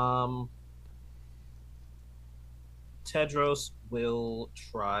Tedros will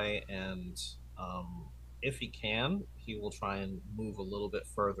try and, if he can, he will try and move a little bit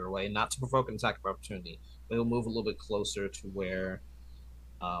further away, not to provoke an attack of opportunity, but he'll move a little bit closer to where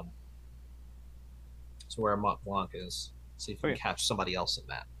Montblanc is. See if he can catch somebody else in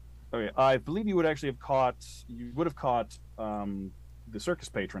that. Okay, I believe you would actually have caught. You would have caught the circus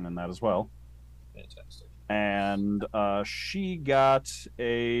patron in that as well. Fantastic. And she got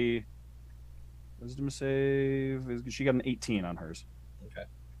a wisdom save. She got an 18 on hers. Okay.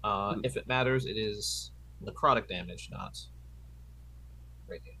 If it matters, it is necrotic damage, not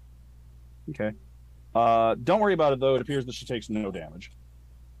radiant. Okay. Don't worry about it though. It appears that she takes no damage.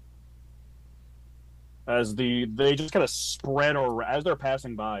 As they just kind of spread around as they're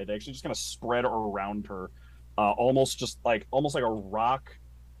passing by, they actually just kind of spread around her, almost like a rock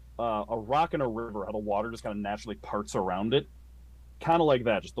in a river. How the water just kind of naturally parts around it, kind of like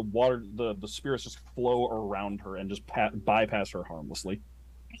that. Just the water, the spirits just flow around her and just bypass her harmlessly.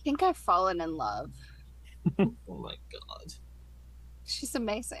 I think I've fallen in love. Oh my god. She's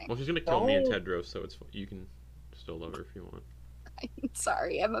amazing. Well, she's gonna kill me and Tedros, so you can still love her if you want. I'm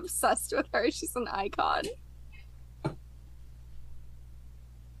sorry, I'm obsessed with her. She's an icon.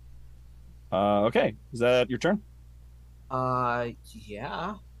 Okay, is that your turn?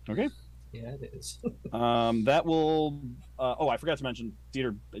 Yeah. Okay. Yeah, it is. That will. I forgot to mention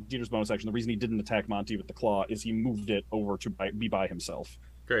Dieter's bonus action. The reason he didn't attack Monty with the claw is he moved it over to be by himself.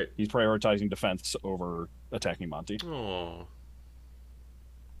 Great. He's prioritizing defense over attacking Monty. Aww.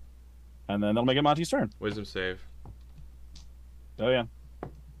 And then that'll make it Monty's turn. Wisdom save. Oh yeah.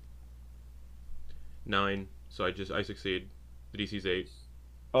 9. So I succeed. The DC's 8.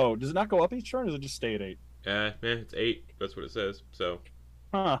 Oh, does it not go up each turn, or does it just stay at 8? It's 8. That's what it says. So.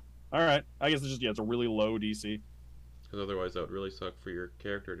 Huh. Alright. I guess it's just, it's a really low DC. Because otherwise that would really suck for your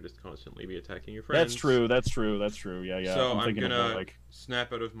character to just constantly be attacking your friends. That's true. Yeah. So I'm thinking gonna about,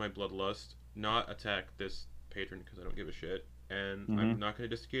 snap out of my bloodlust, not attack this patron because I don't give a shit, and I'm not gonna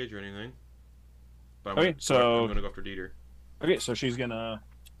disengage or anything. But I'm gonna go after Dieter. Okay, so she's gonna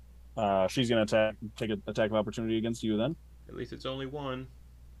take an attack of opportunity against you then. At least it's only one.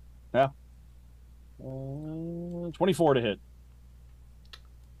 Yeah. 24 to hit.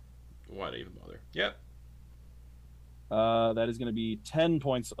 Why'd I even bother? Yep. That is going to be 10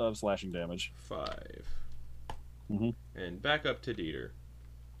 points of slashing damage. 5. Mm-hmm. And back up to Dieter.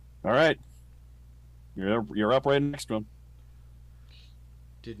 All right. You're up right next to him.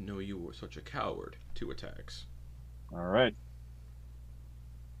 Didn't know you were such a coward. 2 attacks. All right.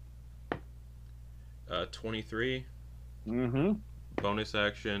 23. Mm-hmm. Bonus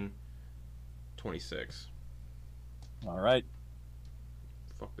action. 26. All right.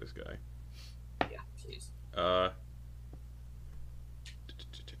 Fuck this guy. Yeah, please.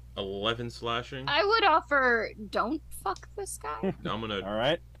 11 slashing. I would offer, don't fuck this guy. No, I'm gonna. All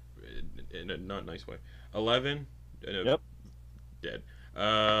right. In a not nice way. 11. Yep. Dead.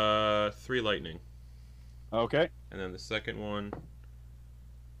 3 lightning. Okay. And then the second one.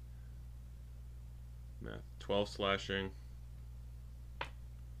 Math. 12 slashing.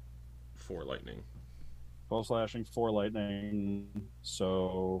 4 lightning. 12 slashing, 4 lightning.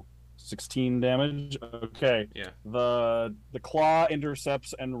 So 16 damage. Okay. Yeah. The claw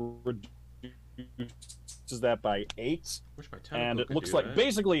intercepts and reduces that by 8. Wish my And tentacle it could looks do like that.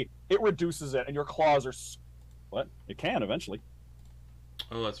 basically it reduces it, and your claws are. What? It can eventually.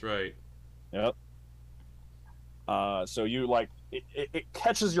 Oh, that's right. Yep. So you it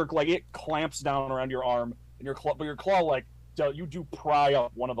catches your it clamps down around your arm, and your claw you do pry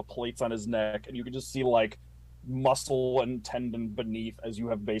up one of the plates on his neck, and you can just see muscle and tendon beneath as you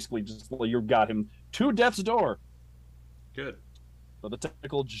have basically you've got him to death's door. Good. So the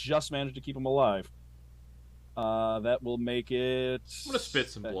tentacle just managed to keep him alive. That will make it. I'm gonna spit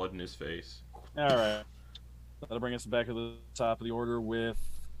some blood in his face. All right. That'll bring us back to the top of the order with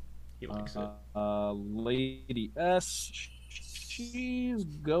He likes it. Lady S. She's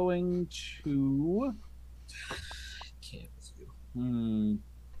going to. Can't with you.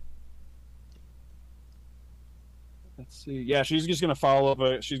 Let's see. Yeah, she's just gonna follow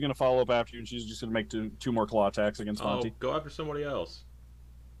up. She's gonna follow up after you, and she's just gonna make two more claw attacks against Monty. Go after somebody else.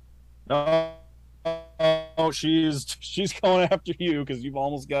 Oh, she's going after you because you've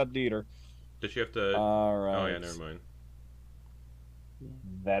almost got Dieter. Does she have to? All right. Oh yeah, never mind.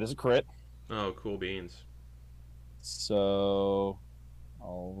 That is a crit. Oh, cool beans. So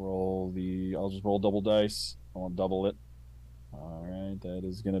I'll just roll double dice. I want to double it. All right, that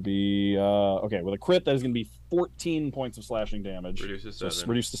is going to be okay. With a crit, that is going to be 14 points of slashing damage. Reduces So 7.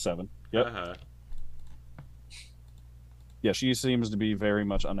 reduced to 7. Yep. Uh-huh. Yeah, she seems to be very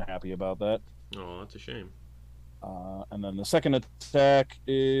much unhappy about that. Oh, that's a shame. And then the second attack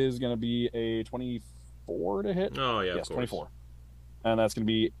is going to be a 24 to hit. Oh yeah, Yes, of course. 24. And that's going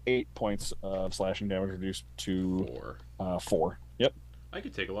to be 8 points of slashing damage, reduced to 4. Yep. I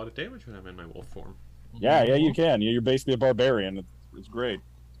could take a lot of damage when I'm in my wolf form. Yeah, you can. You're basically a barbarian. It's great.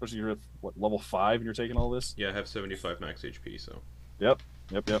 Especially you're at, level 5 and you're taking all this? Yeah, I have 75 max HP, so. Yep.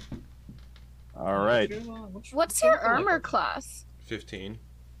 All right. What's your armor class? 15.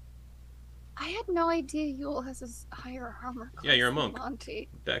 I had no idea Yule has a higher armor class. Yeah, you're a than monk. Monty.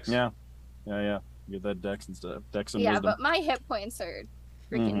 Dex. Yeah. You get that dex and stuff. Dex and Yeah, wisdom. but my hit points are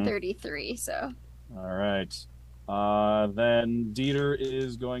freaking 33, so. All right. Then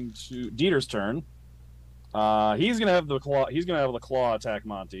Dieter's turn. He's gonna have the claw. He's gonna have the claw attack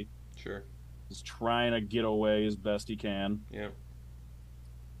Monty. Sure. He's trying to get away as best he can. Yeah.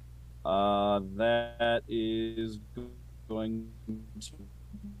 That is going to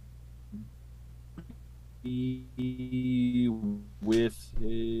be with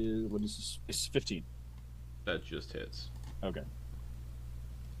his what is this? It's 15. That just hits. Okay.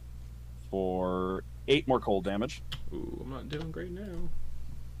 For 8 more cold damage. Ooh, I'm not doing great now.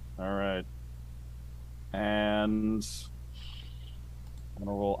 All right. And I'm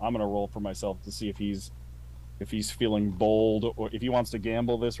gonna roll for myself to see if he's feeling bold, or if he wants to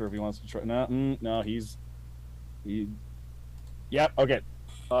gamble this, or if he wants to try. No, yeah, okay.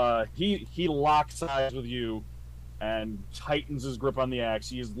 He locks eyes with you and tightens his grip on the axe.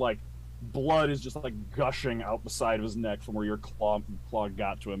 He's blood is just gushing out the side of his neck from where your claw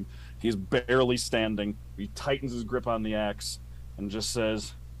got to him. He's barely standing. He tightens his grip on the axe and just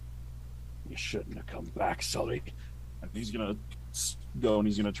says, You shouldn't have come back, Sully. And he's gonna go and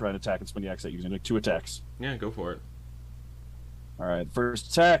he's gonna try and attack and spin the axe at you. He's gonna make 2 attacks. Yeah, go for it. All right,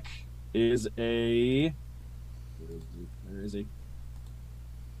 first attack is a. Where is he?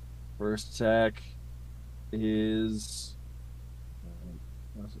 First attack is.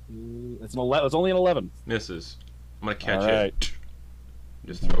 It's an 11. It's only an 11. Misses. I'm gonna catch All it. right.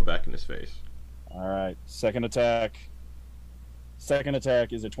 Just throw it back in his face. All right. Second attack. Second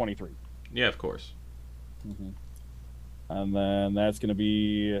attack is a 23. Yeah, of course. And then that's going to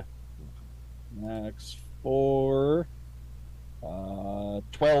be max for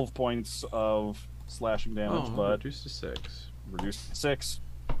 12 points of slashing damage, but reduced to 6. reduced to 6.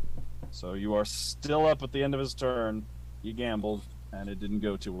 So you are still up at the end of his turn. You gambled, and it didn't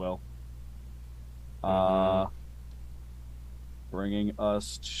go too well. Bringing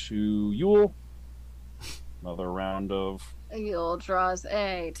us to Yule. Another round of. Yule draws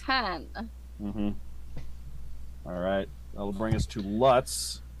a 10. All right. That'll bring us to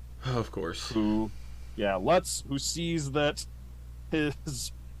Lutz. Of course. Lutz, who sees that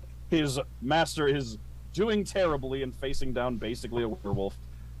his master is doing terribly and facing down basically a werewolf,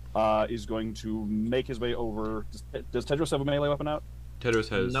 is going to make his way over. Does Tedros have a melee weapon out? Tedros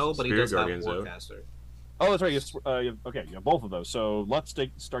has No, but he Spirit does have Guardians out. Warcaster. Oh, that's right. Okay, you have both of those. So Lutz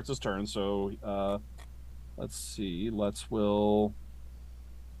starts his turn. So let's see. Lutz will.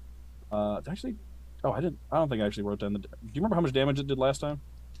 Actually, I didn't. I don't think I actually wrote down the. Do you remember how much damage it did last time?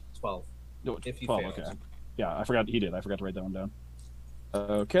 12. No, If he 12. fails. Okay. Yeah, I forgot he did. I forgot to write that one down.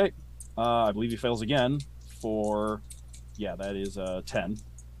 Okay. I believe he fails again for. Yeah, that is 10.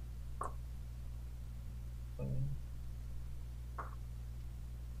 Uh,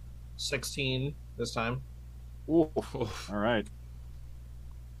 16 this time. Ooh. Oof. All right.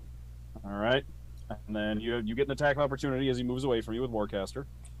 All right. And then you get an attack opportunity as he moves away from you with Warcaster.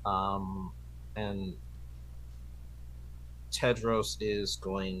 And Tedros is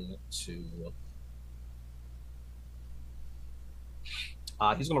going to.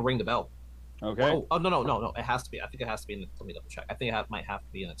 He's going to ring the bell. Okay. Oh, no. It has to be. I think it has to be. Let me double check. I think it might have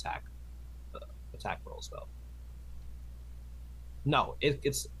to be an attack roll spell. No,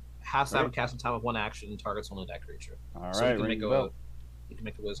 it's has to have a casting time of 1 action and targets only that creature. All So right. you can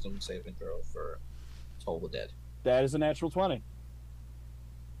make a wisdom saving throw for Toll the Dead. That is a natural 20.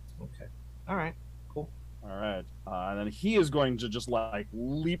 Okay. All right. Cool. All right. And then he is going to just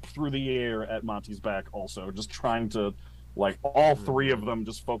leap through the air at Monty's back also, just trying to all 3 of them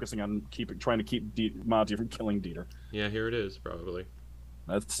just focusing on trying to keep Monty from killing Dieter. Yeah, here it is, probably.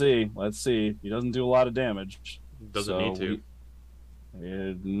 Let's see. He doesn't do a lot of damage. Doesn't need to.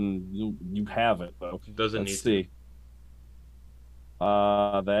 You have it though. Doesn't Let's need see.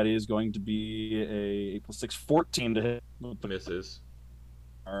 That is going to be a +6, 14 to hit. to. Misses.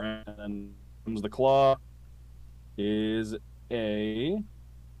 All right, and then comes the claw. Is a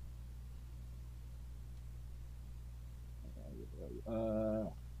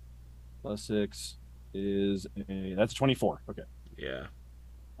 +6 is that's 24. Okay. Yeah.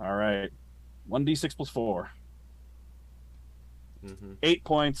 All right. 1d6 + 4. Mm-hmm. 8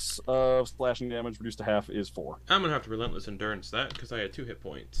 points of slashing damage reduced to half is 4. I'm gonna have to relentless endurance that because I had 2 hit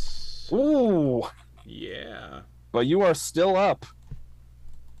points. Ooh, Yeah. but you are still up.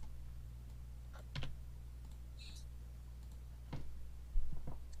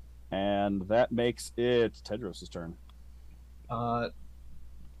 And that makes it Tedros' turn.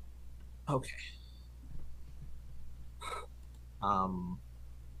 Okay. Can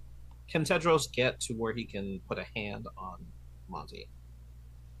Tedros get to where he can put a hand on Monty?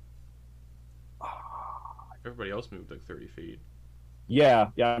 Everybody else moved like 30 feet. Yeah.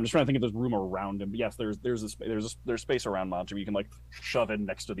 I'm just trying to think if there's room around him. But yes, there's space around Monty where you can shove in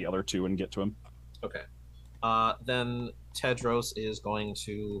next to the other 2 and get to him. Okay. Then Tedros is going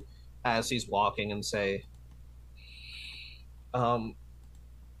to, as he's walking, and say, Montblanc,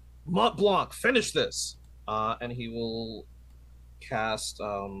 finish this! And he will cast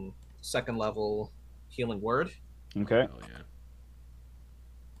 2nd level Healing Word. Okay. Oh yeah.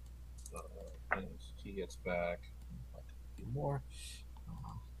 And he gets back a few more.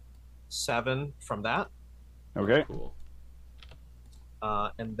 7 from that. Okay. Cool.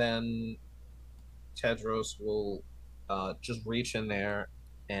 And then Tedros will just reach in there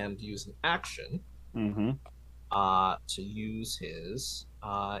and use an action Mm-hmm. to use his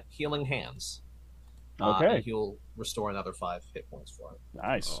Healing Hands. Okay. And he'll restore another 5 hit points for him.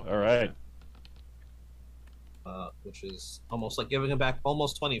 Nice. Oh, All right. Which is almost like giving him back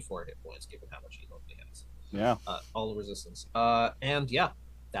almost 24 hit points, given how much he normally has. Yeah. All the resistance. And yeah,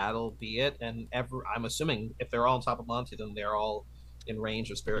 that'll be it. And I'm assuming if they're all on top of Monty, then they're all in range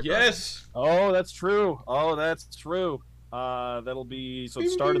of Spirit Yes! Oh, that's true. Oh, that's true. That'll be so. It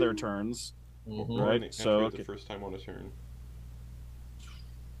started their turns, Mm-hmm. right? Can't So trade the first time on a turn.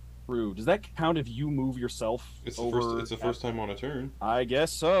 true. Does that count if you move yourself It's over? the first time on a turn. I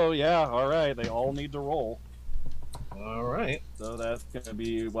guess so. Yeah. All right. They all need to roll. All right. So that's gonna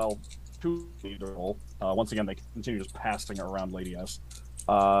be two need to roll. Once again, they continue just passing around Lady S.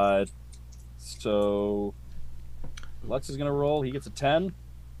 So Lux is gonna roll. He gets a 10.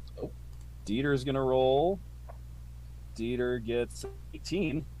 Oh. Dieter is gonna roll. Dieter gets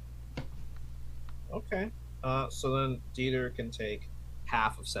 18. Okay. So then Dieter can take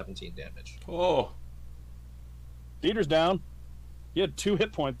half of 17 damage. Oh, Dieter's down. He had 2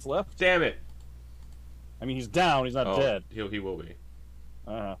 hit points left. damn it! I mean, he's down. He's not dead. He will be.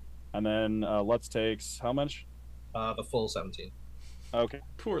 And then Lutz takes how much? The full 17. Okay.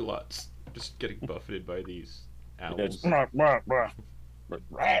 Poor Lutz. Just getting buffeted by these owls. All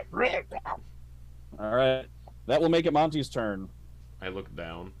right. That will make it Monty's turn. I look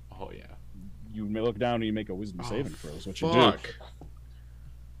down. Oh, yeah. You may look down and you make a wisdom saving throw. Is what you Fuck. do.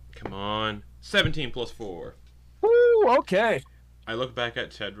 Come on. 17 plus 4. Woo, okay. I look back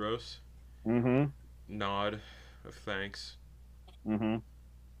at Tedros. Mm-hmm. Nod of thanks. Mm-hmm.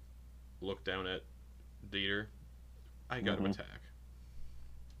 Look down at Dieter. I got him attack.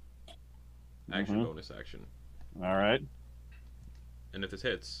 Action bonus action. All right. And if this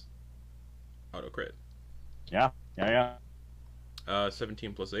hits, auto crit. Yeah.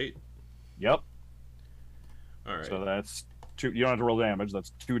 17 plus 8. Yep. All right. So that's 2. You don't have to roll damage.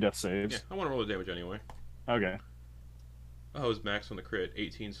 That's 2 death saves. Yeah, I want to roll the damage anyway. Okay. Oh, it was max on the crit.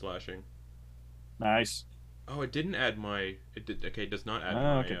 18 slashing. Nice. Oh, it didn't add my... It did. Okay, it does not add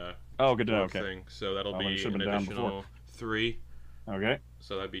okay. my... Oh, good to know. Dwarf Okay. thing. So that'll Well, it be should've an been down additional before. 3. Okay.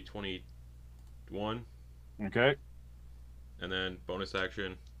 So that'd be 21. Okay. And then bonus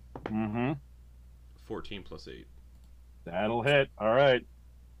action, Mm-hmm. 14 plus 8. That'll hit. All right.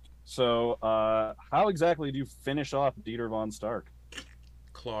 So, how exactly do you finish off Dieter von Stark?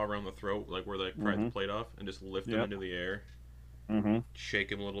 Claw around the throat, like where they pried the plate off, and just lift him into the air. Mm-hmm.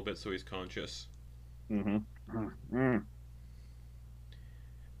 Shake him a little bit so he's conscious. Mm-hmm.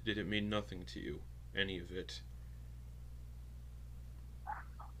 Did it mean nothing to you? Any of it?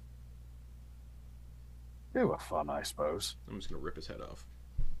 They were fun, I suppose. I'm just gonna rip his head off.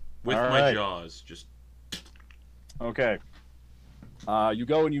 With All my right. jaws, just... Okay. You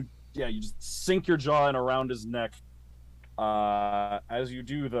go and you just sink your jaw in around his neck. As you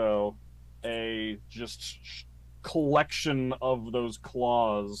do, though, a just collection of those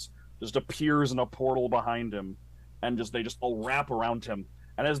claws just appears in a portal behind him, and they just all wrap around him.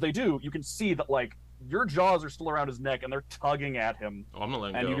 And as they do, you can see that like your jaws are still around his neck, and they're tugging at him. Oh, I'm not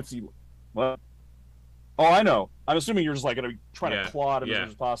letting And go. you can see what? Oh, I know. I'm assuming you're just like gonna try Yeah, to claw at him as yeah, much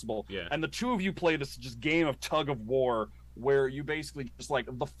as possible. yeah. And the two of you play this just game of tug of war where you basically just like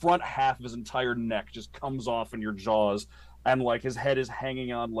the front half of his entire neck just comes off in your jaws, and like his head is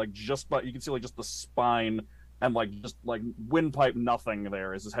hanging on like just but you can see like just the spine and like just like windpipe nothing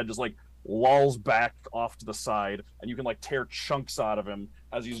there as his head just like lolls back off to the side, and you can like tear chunks out of him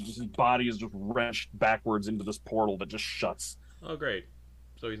as his body is just wrenched backwards into this portal that just shuts. Oh, great.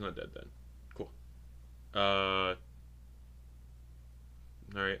 So he's not dead then. Cool. Alright,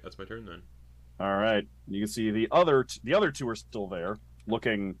 that's my turn then. All right. You can see the other two are still there,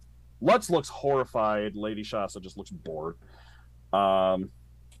 looking. Lutz looks horrified. Lady Shasta just looks bored. And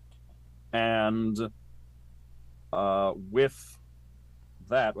with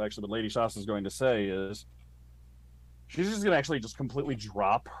that, actually, what Lady Shasta is going to say is she's just going to actually just completely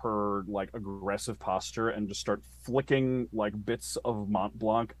drop her like aggressive posture and just start flicking like bits of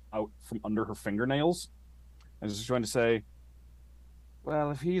Montblanc out from under her fingernails. And she's going to say,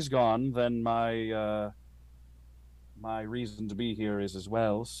 well, if he's gone, then my reason to be here is as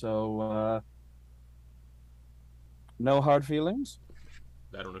well. So, no hard feelings.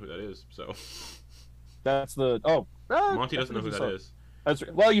 I don't know who that is, so... That's the Monty doesn't know who that is. That's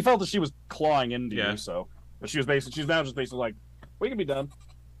well, you felt that she was clawing into Yeah. you, so but she's now just basically like, we can be done.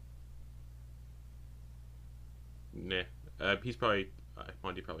 Nah. He's probably...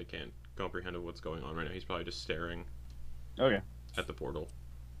 Monty probably can't comprehend what's going on right now. He's probably just staring Okay. at the portal.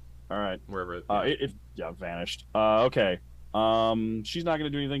 All right. Wherever it... It vanished. Okay. She's not gonna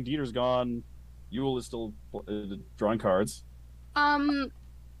do anything. Dieter's gone. Yule is still drawing cards.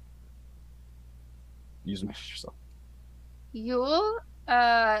 Use them yourself. Yule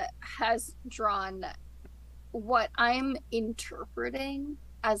has drawn what I'm interpreting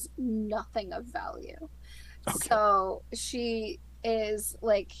as nothing of value. Okay. So she is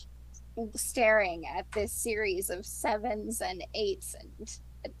like staring at this series of 7s and 8s and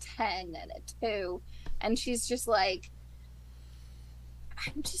a 10 and a 2, and she's just like,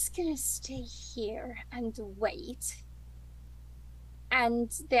 I'm just gonna stay here and wait,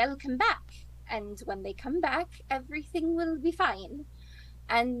 and they'll come back, and when they come back, everything will be fine,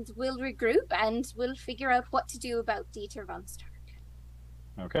 and we'll regroup and we'll figure out what to do about Dieter von Stark.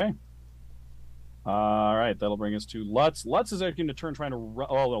 Okay. All right, that'll bring us to Lutz. Lutz is actually going to turn trying to run.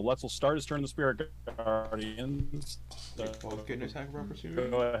 Oh, no, Lutz will start his turn in the Spirit Guardians. Well, get an attack of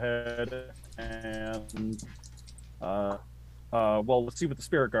opportunity. Go ahead and well, let's see what the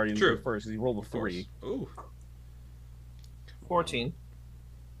Spirit Guardians do first. Because he rolled a 3. Ooh. 14.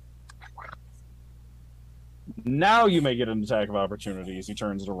 Now you may get an attack of opportunity as he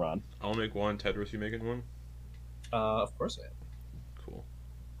turns to run. I'll make one. Tedros, you making one? Of course I am. Cool.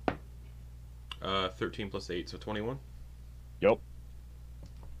 13 plus 8, so 21. Yep.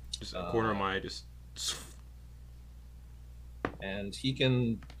 Just a corner of my just. And he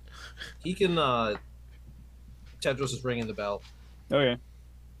can. Tedros is ringing the bell. Okay.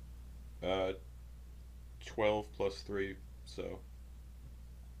 12 plus 3, so.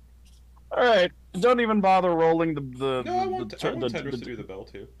 All right. Don't even bother rolling the. No, I want Tedros to do the bell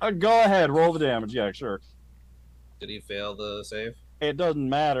too. Go ahead. Roll the damage. Yeah, sure. Did he fail the save? It doesn't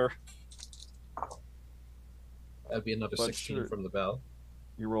matter. That'd be another 16 from the bell.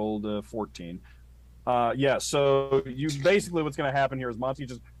 You rolled 14. Yeah, so you basically what's going to happen here is Monty you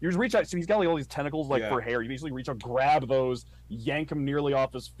just reach out. So he's got like all these tentacles like for hair. You basically reach out, grab those, yank him nearly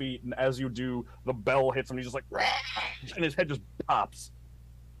off his feet, and as you do, the bell hits him. And he's just like, and his head just pops.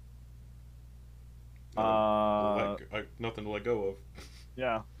 Nothing to let go of.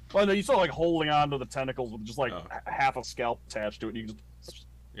 Yeah. Well, no, you still like holding on to the tentacles with just like half a scalp attached to it. And you can just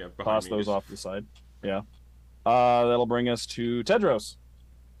toss those off to the side. Yeah. That'll bring us to Tedros.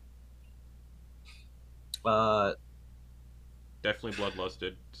 Definitely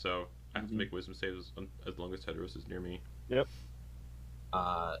bloodlusted, so I have to make wisdom saves as long as Tedros is near me. Yep.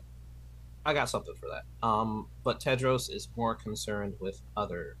 I got something for that. But Tedros is more concerned with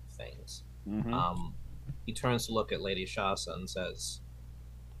other things. Mm-hmm. He turns to look at Lady Shasa and says,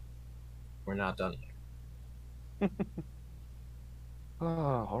 "We're not done here."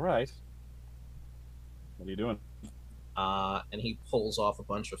 Oh, all right. What are you doing? And he pulls off a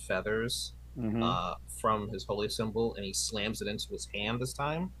bunch of feathers from his holy symbol, and he slams it into his hand this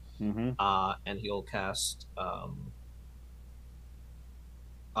time. And he'll cast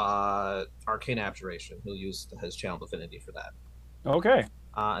Arcane Abjuration. He'll use his Channel Divinity for that. Okay.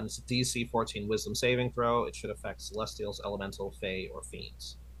 And it's a DC 14 Wisdom saving throw. It should affect Celestials, Elemental, Fae, or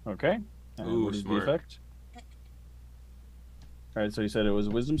Fiends. Okay. And Ooh, what is the smart. effect? All right, so you said it was a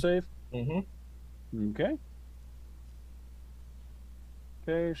Wisdom save? Mm-hmm. Okay.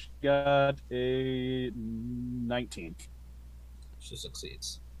 Okay, she got a 19. She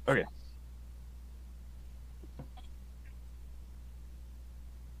succeeds. Okay.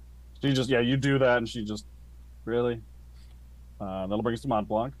 She just, you do that, and she just, really? That'll bring us to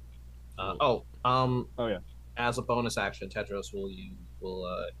Montblanc. Oh yeah. Oh, As a bonus action, Tedros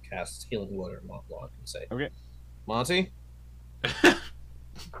will cast Healing Water on Montblanc and say, Okay. Monty?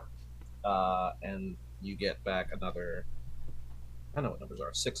 And you get back another, I know what numbers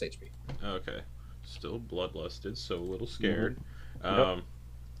are, 6 HP. Okay. Still bloodlusted, so a little scared. Yep.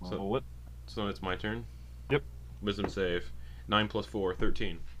 So it's my turn? Yep. Wisdom save. 9 plus 4,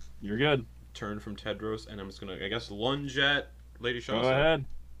 13. You're good. Turn from Tedros, and I'm just going to, I guess, lunge at Lady Shasa. Go ahead.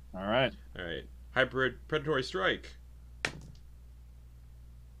 All right. Alright. Hybrid Predatory Strike.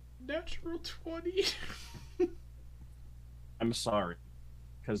 Natural 20. I'm sorry,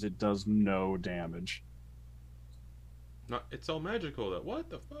 because it does no damage. It's all magical, though. What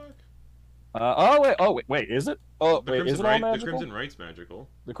the fuck? Wait, is it? Oh, wait, is it all magical? The Crimson Right's magical.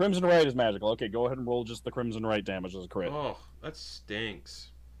 The Crimson Right is magical. Okay, go ahead and roll just the Crimson Right damage as a crit. Oh, that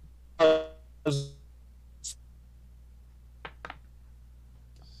stinks.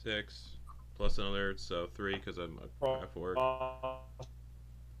 6 plus another, so 3 because I'm at work.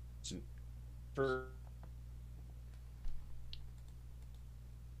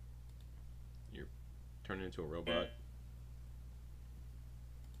 You're turning into a robot.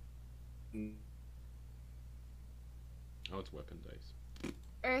 Oh, it's weapon dice.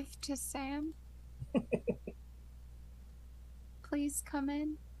 Earth to Sam. Please come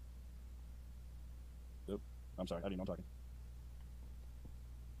in. I'm sorry, how do you know I'm talking?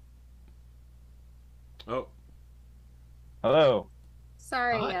 Oh. Hello.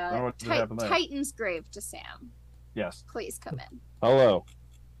 Sorry, what happened there. Titan's Grave to Sam. Yes. Please come in. Hello.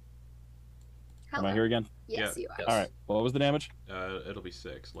 Hello. Am I here again? Yes, Yeah. you are. Yes. All right. What was the damage? It'll be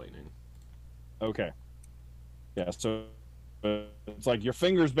 6 lightning. Okay. Yeah, so it's like your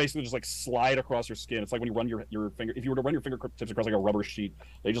fingers basically just like slide across your skin. It's like when you run your finger. If you were to run your fingertips across like a rubber sheet,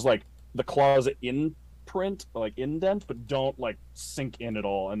 they just like the claws imprint, like indent, but don't like sink in at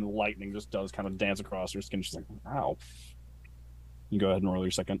all. And the lightning just does kind of dance across your skin. She's like, "Wow." You go ahead and roll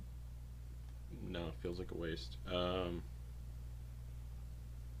your second. No, it feels like a waste.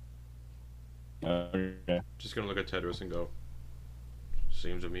 Okay. Just gonna look at Tedros and go.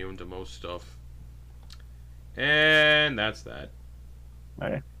 Seems immune to most stuff. And that's that.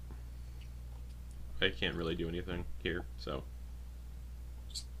 Okay. I can't really do anything here, so.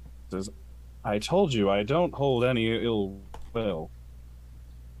 Says, I told you I don't hold any ill will.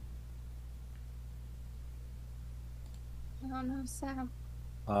 Oh no, Sam.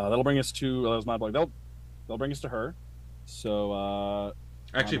 That'll bring us to that was my block. They'll bring us to her. So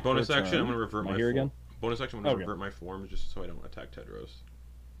Actually, on bonus her action, turn. I'm gonna revert Am I my here form. again? Bonus action, I'm gonna Okay. revert my form just so I don't attack Tedros.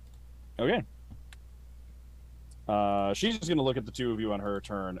 Okay. She's just gonna look at the two of you on her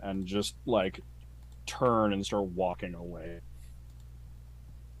turn and just like turn and start walking away.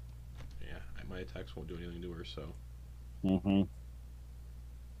 Yeah, my attacks won't do anything to her, so. Mm-hmm.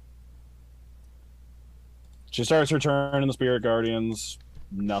 She starts her turn in the Spirit Guardians.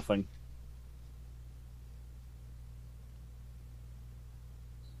 Nothing.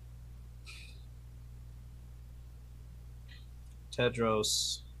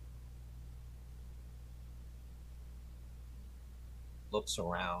 Tedros looks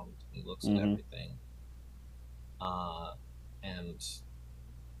around. He looks at everything. And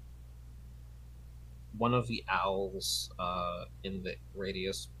one of the owls in the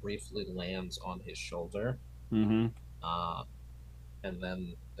radius briefly lands on his shoulder. Mm-hmm. And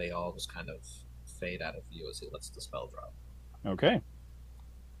then they all just kind of fade out of view as he lets the spell drop. Okay.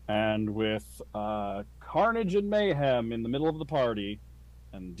 And with carnage and mayhem in the middle of the party,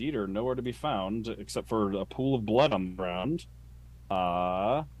 and Dieter nowhere to be found except for a pool of blood on the ground,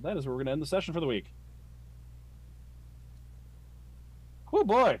 that is where we're going to end the session for the week. Oh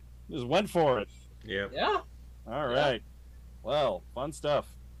boy, just went for it. Yep. Yeah. All right. Well, fun stuff.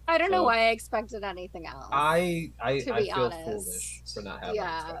 I don't know So- why I expected anything else. I To be feel honest, foolish for not having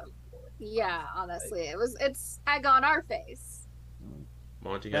yeah. expected for it. Yeah, honestly, it's egg on our face.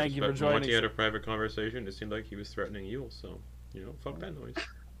 Monty Thank you for joining Monty us. had a private conversation. It seemed like he was threatening Yule, so, fuck that noise.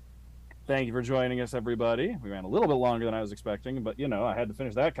 Thank you for joining us, everybody. We ran a little bit longer than I was expecting, but I had to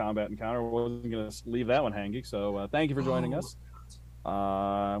finish that combat encounter. Wasn't going to leave that one hanging. So thank you for joining us.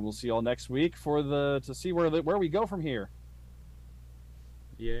 We'll see you all next week to see where we go from here.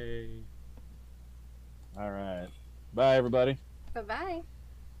 Yay. All right. Bye, everybody. Bye bye.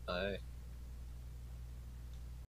 Bye.